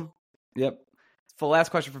one of them. Yep. For the last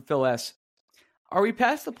question from Phil S. Are we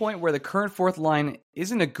past the point where the current fourth line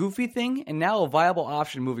isn't a goofy thing and now a viable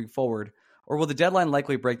option moving forward? Or will the deadline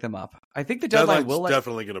likely break them up? I think the deadline will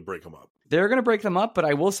definitely going to break them up. They're going to break them up, but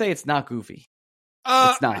I will say it's not goofy.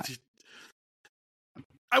 It's not.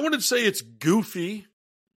 I wouldn't say it's goofy,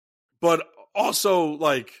 but also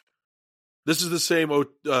this is the same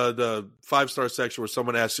the 5-star section where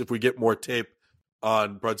someone asks if we get more tape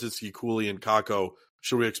on Brodzinski, Cooley, and Kakko,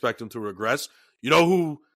 should we expect them to regress? You know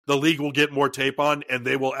who the league will get more tape on and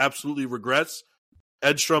they will absolutely regress?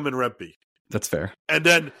 Edstrom and Rempe. That's fair. And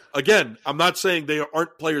then, again, I'm not saying they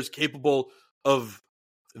aren't players capable of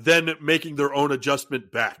then making their own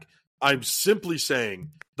adjustment back. I'm simply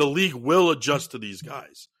saying the league will adjust to these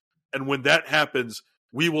guys. And when that happens,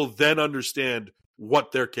 we will then understand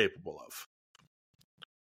what they're capable of.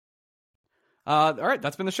 All right,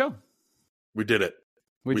 that's been the show. We did it.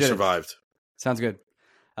 We survived. Sounds good.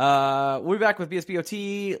 We'll be back with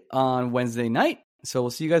BSBOT on Wednesday night. So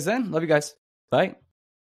we'll see you guys then. Love you guys. Bye.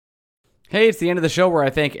 Hey, it's the end of the show where I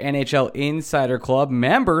thank NHL Insider Club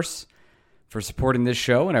members for supporting this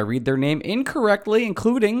show, and I read their name incorrectly,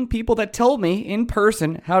 including people that told me in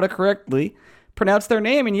person how to correctly pronounce their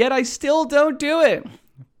name, and yet I still don't do it.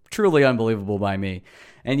 Truly unbelievable by me.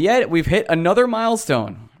 And yet we've hit another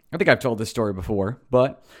milestone. I think I've told this story before,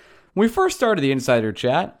 but when we first started the Insider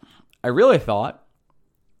Chat, I really thought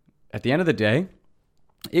at the end of the day,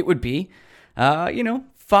 it would be,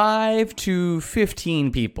 5 to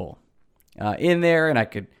 15 people in there, and I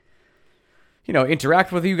could,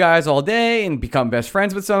 interact with you guys all day and become best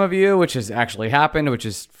friends with some of you, which has actually happened, which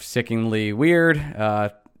is sickeningly weird.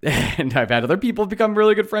 And I've had other people become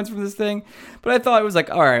really good friends from this thing. But I thought it was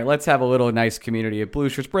all right, let's have a little nice community of Blue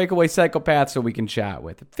Shirts Breakaway psychopaths so we can chat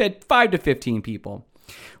with 5 to 15 people.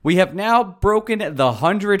 We have now broken the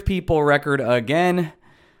 100 people record again.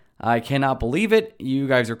 I cannot believe it. You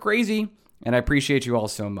guys are crazy, and I appreciate you all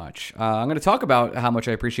so much. I'm going to talk about how much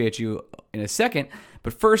I appreciate you in a second,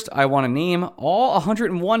 but first I want to name all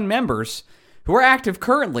 101 members who are active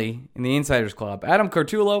currently in the Insiders Club. Adam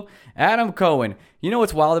Cortullo, Adam Cohen. You know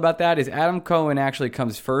what's wild about that is Adam Cohen actually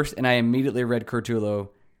comes first, and I immediately read Cortullo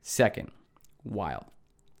second. Wild.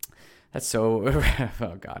 That's so...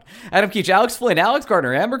 oh, God. Adam Keach, Alex Flynn, Alex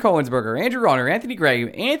Gardner, Amber Cohensberger, Andrew Ronner, Anthony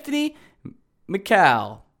Gregg, Anthony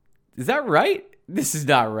McCall. Is that right? This is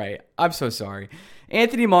not right. I'm so sorry.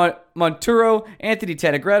 Anthony Monturo, Anthony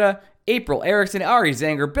Tenegretta, April Erickson, Ari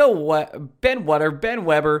Zanger, Ben Wetter, Ben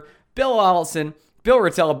Weber, Bill Allison, Bill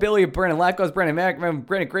Rittella, Billy, Brennan Latkos, Brennan Mackman,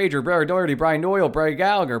 Brennan Granger, Barry Doherty, Brian Doyle, Brian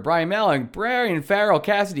Gallagher, Brian Mellon, Brian Farrell,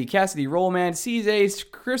 Cassidy Rollman, C's,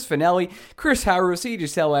 Chris Finelli, Chris Howard, C.J.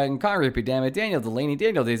 Selwagon, Conrad Pidama, Daniel Delaney,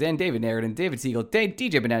 Daniel Dezen, David Narradin, David Siegel,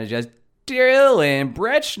 DJ Banana Jazz, Dylan,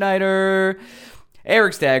 Brett Schneider,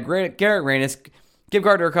 Eric Stagg, Garrett Reynes, Give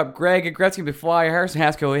Gardner a Cup, Greg, Gretzky McFly, Harrison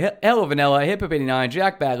Haskell, Hello Vanilla, Hip Hop 89,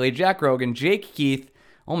 Jack Bagley, Jack Rogan, Jake Keith.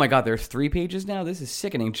 Oh my God, there's 3 pages now? This is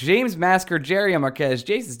sickening. James Masker, Jerry Marquez,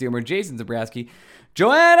 Jason Stumer, Jason Zabrowski,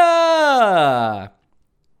 Joanna!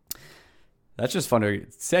 That's just fun to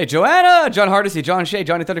say. Joanna! John Hardesty, John Shea,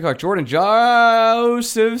 Johnny Thunderclark, Jordan,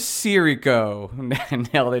 Joseph Sirico.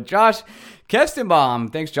 Nailed it. Josh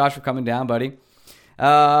Kestenbaum. Thanks, Josh, for coming down, buddy.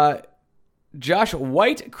 Josh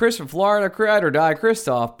White, Chris from Florida, Ride or Die,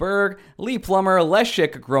 Christoph Berg, Lee Plummer,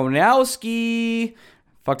 Leszek Gronowski,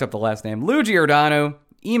 fucked up the last name, Lou Giordano,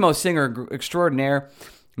 Emo Singer Extraordinaire,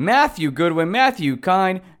 Matthew Goodwin, Matthew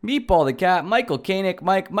Kine, Meatball the Cat, Michael Koenig,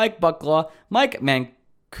 Mike Bucklaw, Mike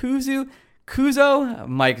Mancuso, Kuzo.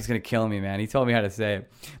 Mike is going to kill me, man. He told me how to say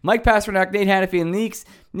it. Mike Pasternak, Nate Hannafy, and Leaks,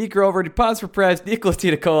 Nick Grover, DuPont for Press, Nicholas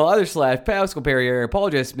Titacola, Other Slash, Pascal Perrier, Paul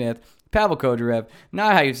J. Smith, Pavel Kodarev,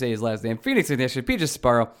 not how you say his last name, Phoenix Ignition, Peter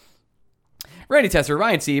Sparrow, Randy Tesser,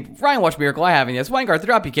 Ryan C., Ryan Watch Miracle, I haven't, yes, Weingart, The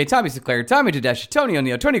Drop PK, Tommy Sinclair, Tommy Jadesh, Tony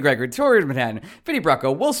O'Neill, Tony Gregory, Tori Manhattan, Vinny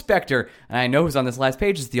Bracco, Will Spector, and I know who's on this last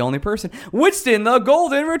page is the only person, Winston, the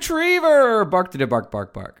Golden Retriever, bark to bark,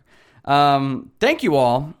 bark, bark. Thank you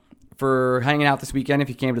all for hanging out this weekend if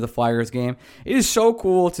you came to the Flyers game. It is so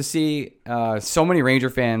cool to see so many Ranger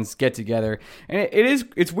fans get together. And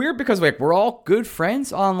it's weird because like we're all good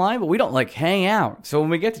friends online, but we don't like hang out. So when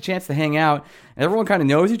we get the chance to hang out and everyone kind of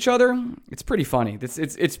knows each other, it's pretty funny.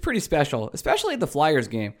 It's pretty special, especially at the Flyers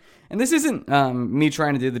game. And this isn't me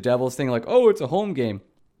trying to do the Devils thing like, oh, it's a home game.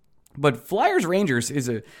 But Flyers Rangers is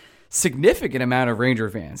a significant amount of Ranger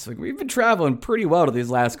fans. Like we've been traveling pretty well to these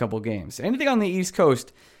last couple games. Anything on the East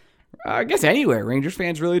Coast, I guess anywhere, Rangers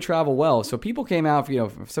fans really travel well. So people came out,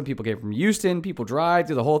 some people came from Houston, people drive,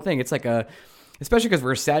 do the whole thing. It's like especially because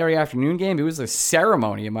we're a Saturday afternoon game, it was a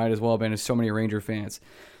ceremony. It might as well have been as so many Ranger fans.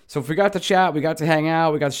 So if we got to chat, we got to hang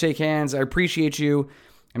out, we got to shake hands. I appreciate you.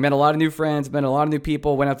 I met a lot of new friends, met a lot of new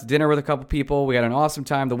people, went out to dinner with a couple people. We had an awesome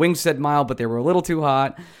time. The wings said mild, but they were a little too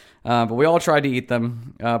hot. But we all tried to eat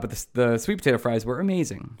them. But the sweet potato fries were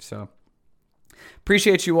amazing. So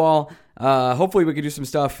appreciate you all. Hopefully we can do some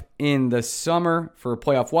stuff in the summer for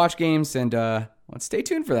playoff watch games, and let's stay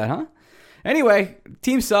tuned for that, huh? Anyway,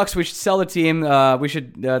 team sucks. We should sell the team.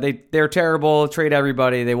 They're terrible. Trade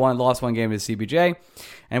everybody. They lost one game to CBJ,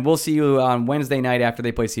 and we'll see you on Wednesday night after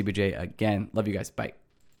they play CBJ again. Love you guys. Bye.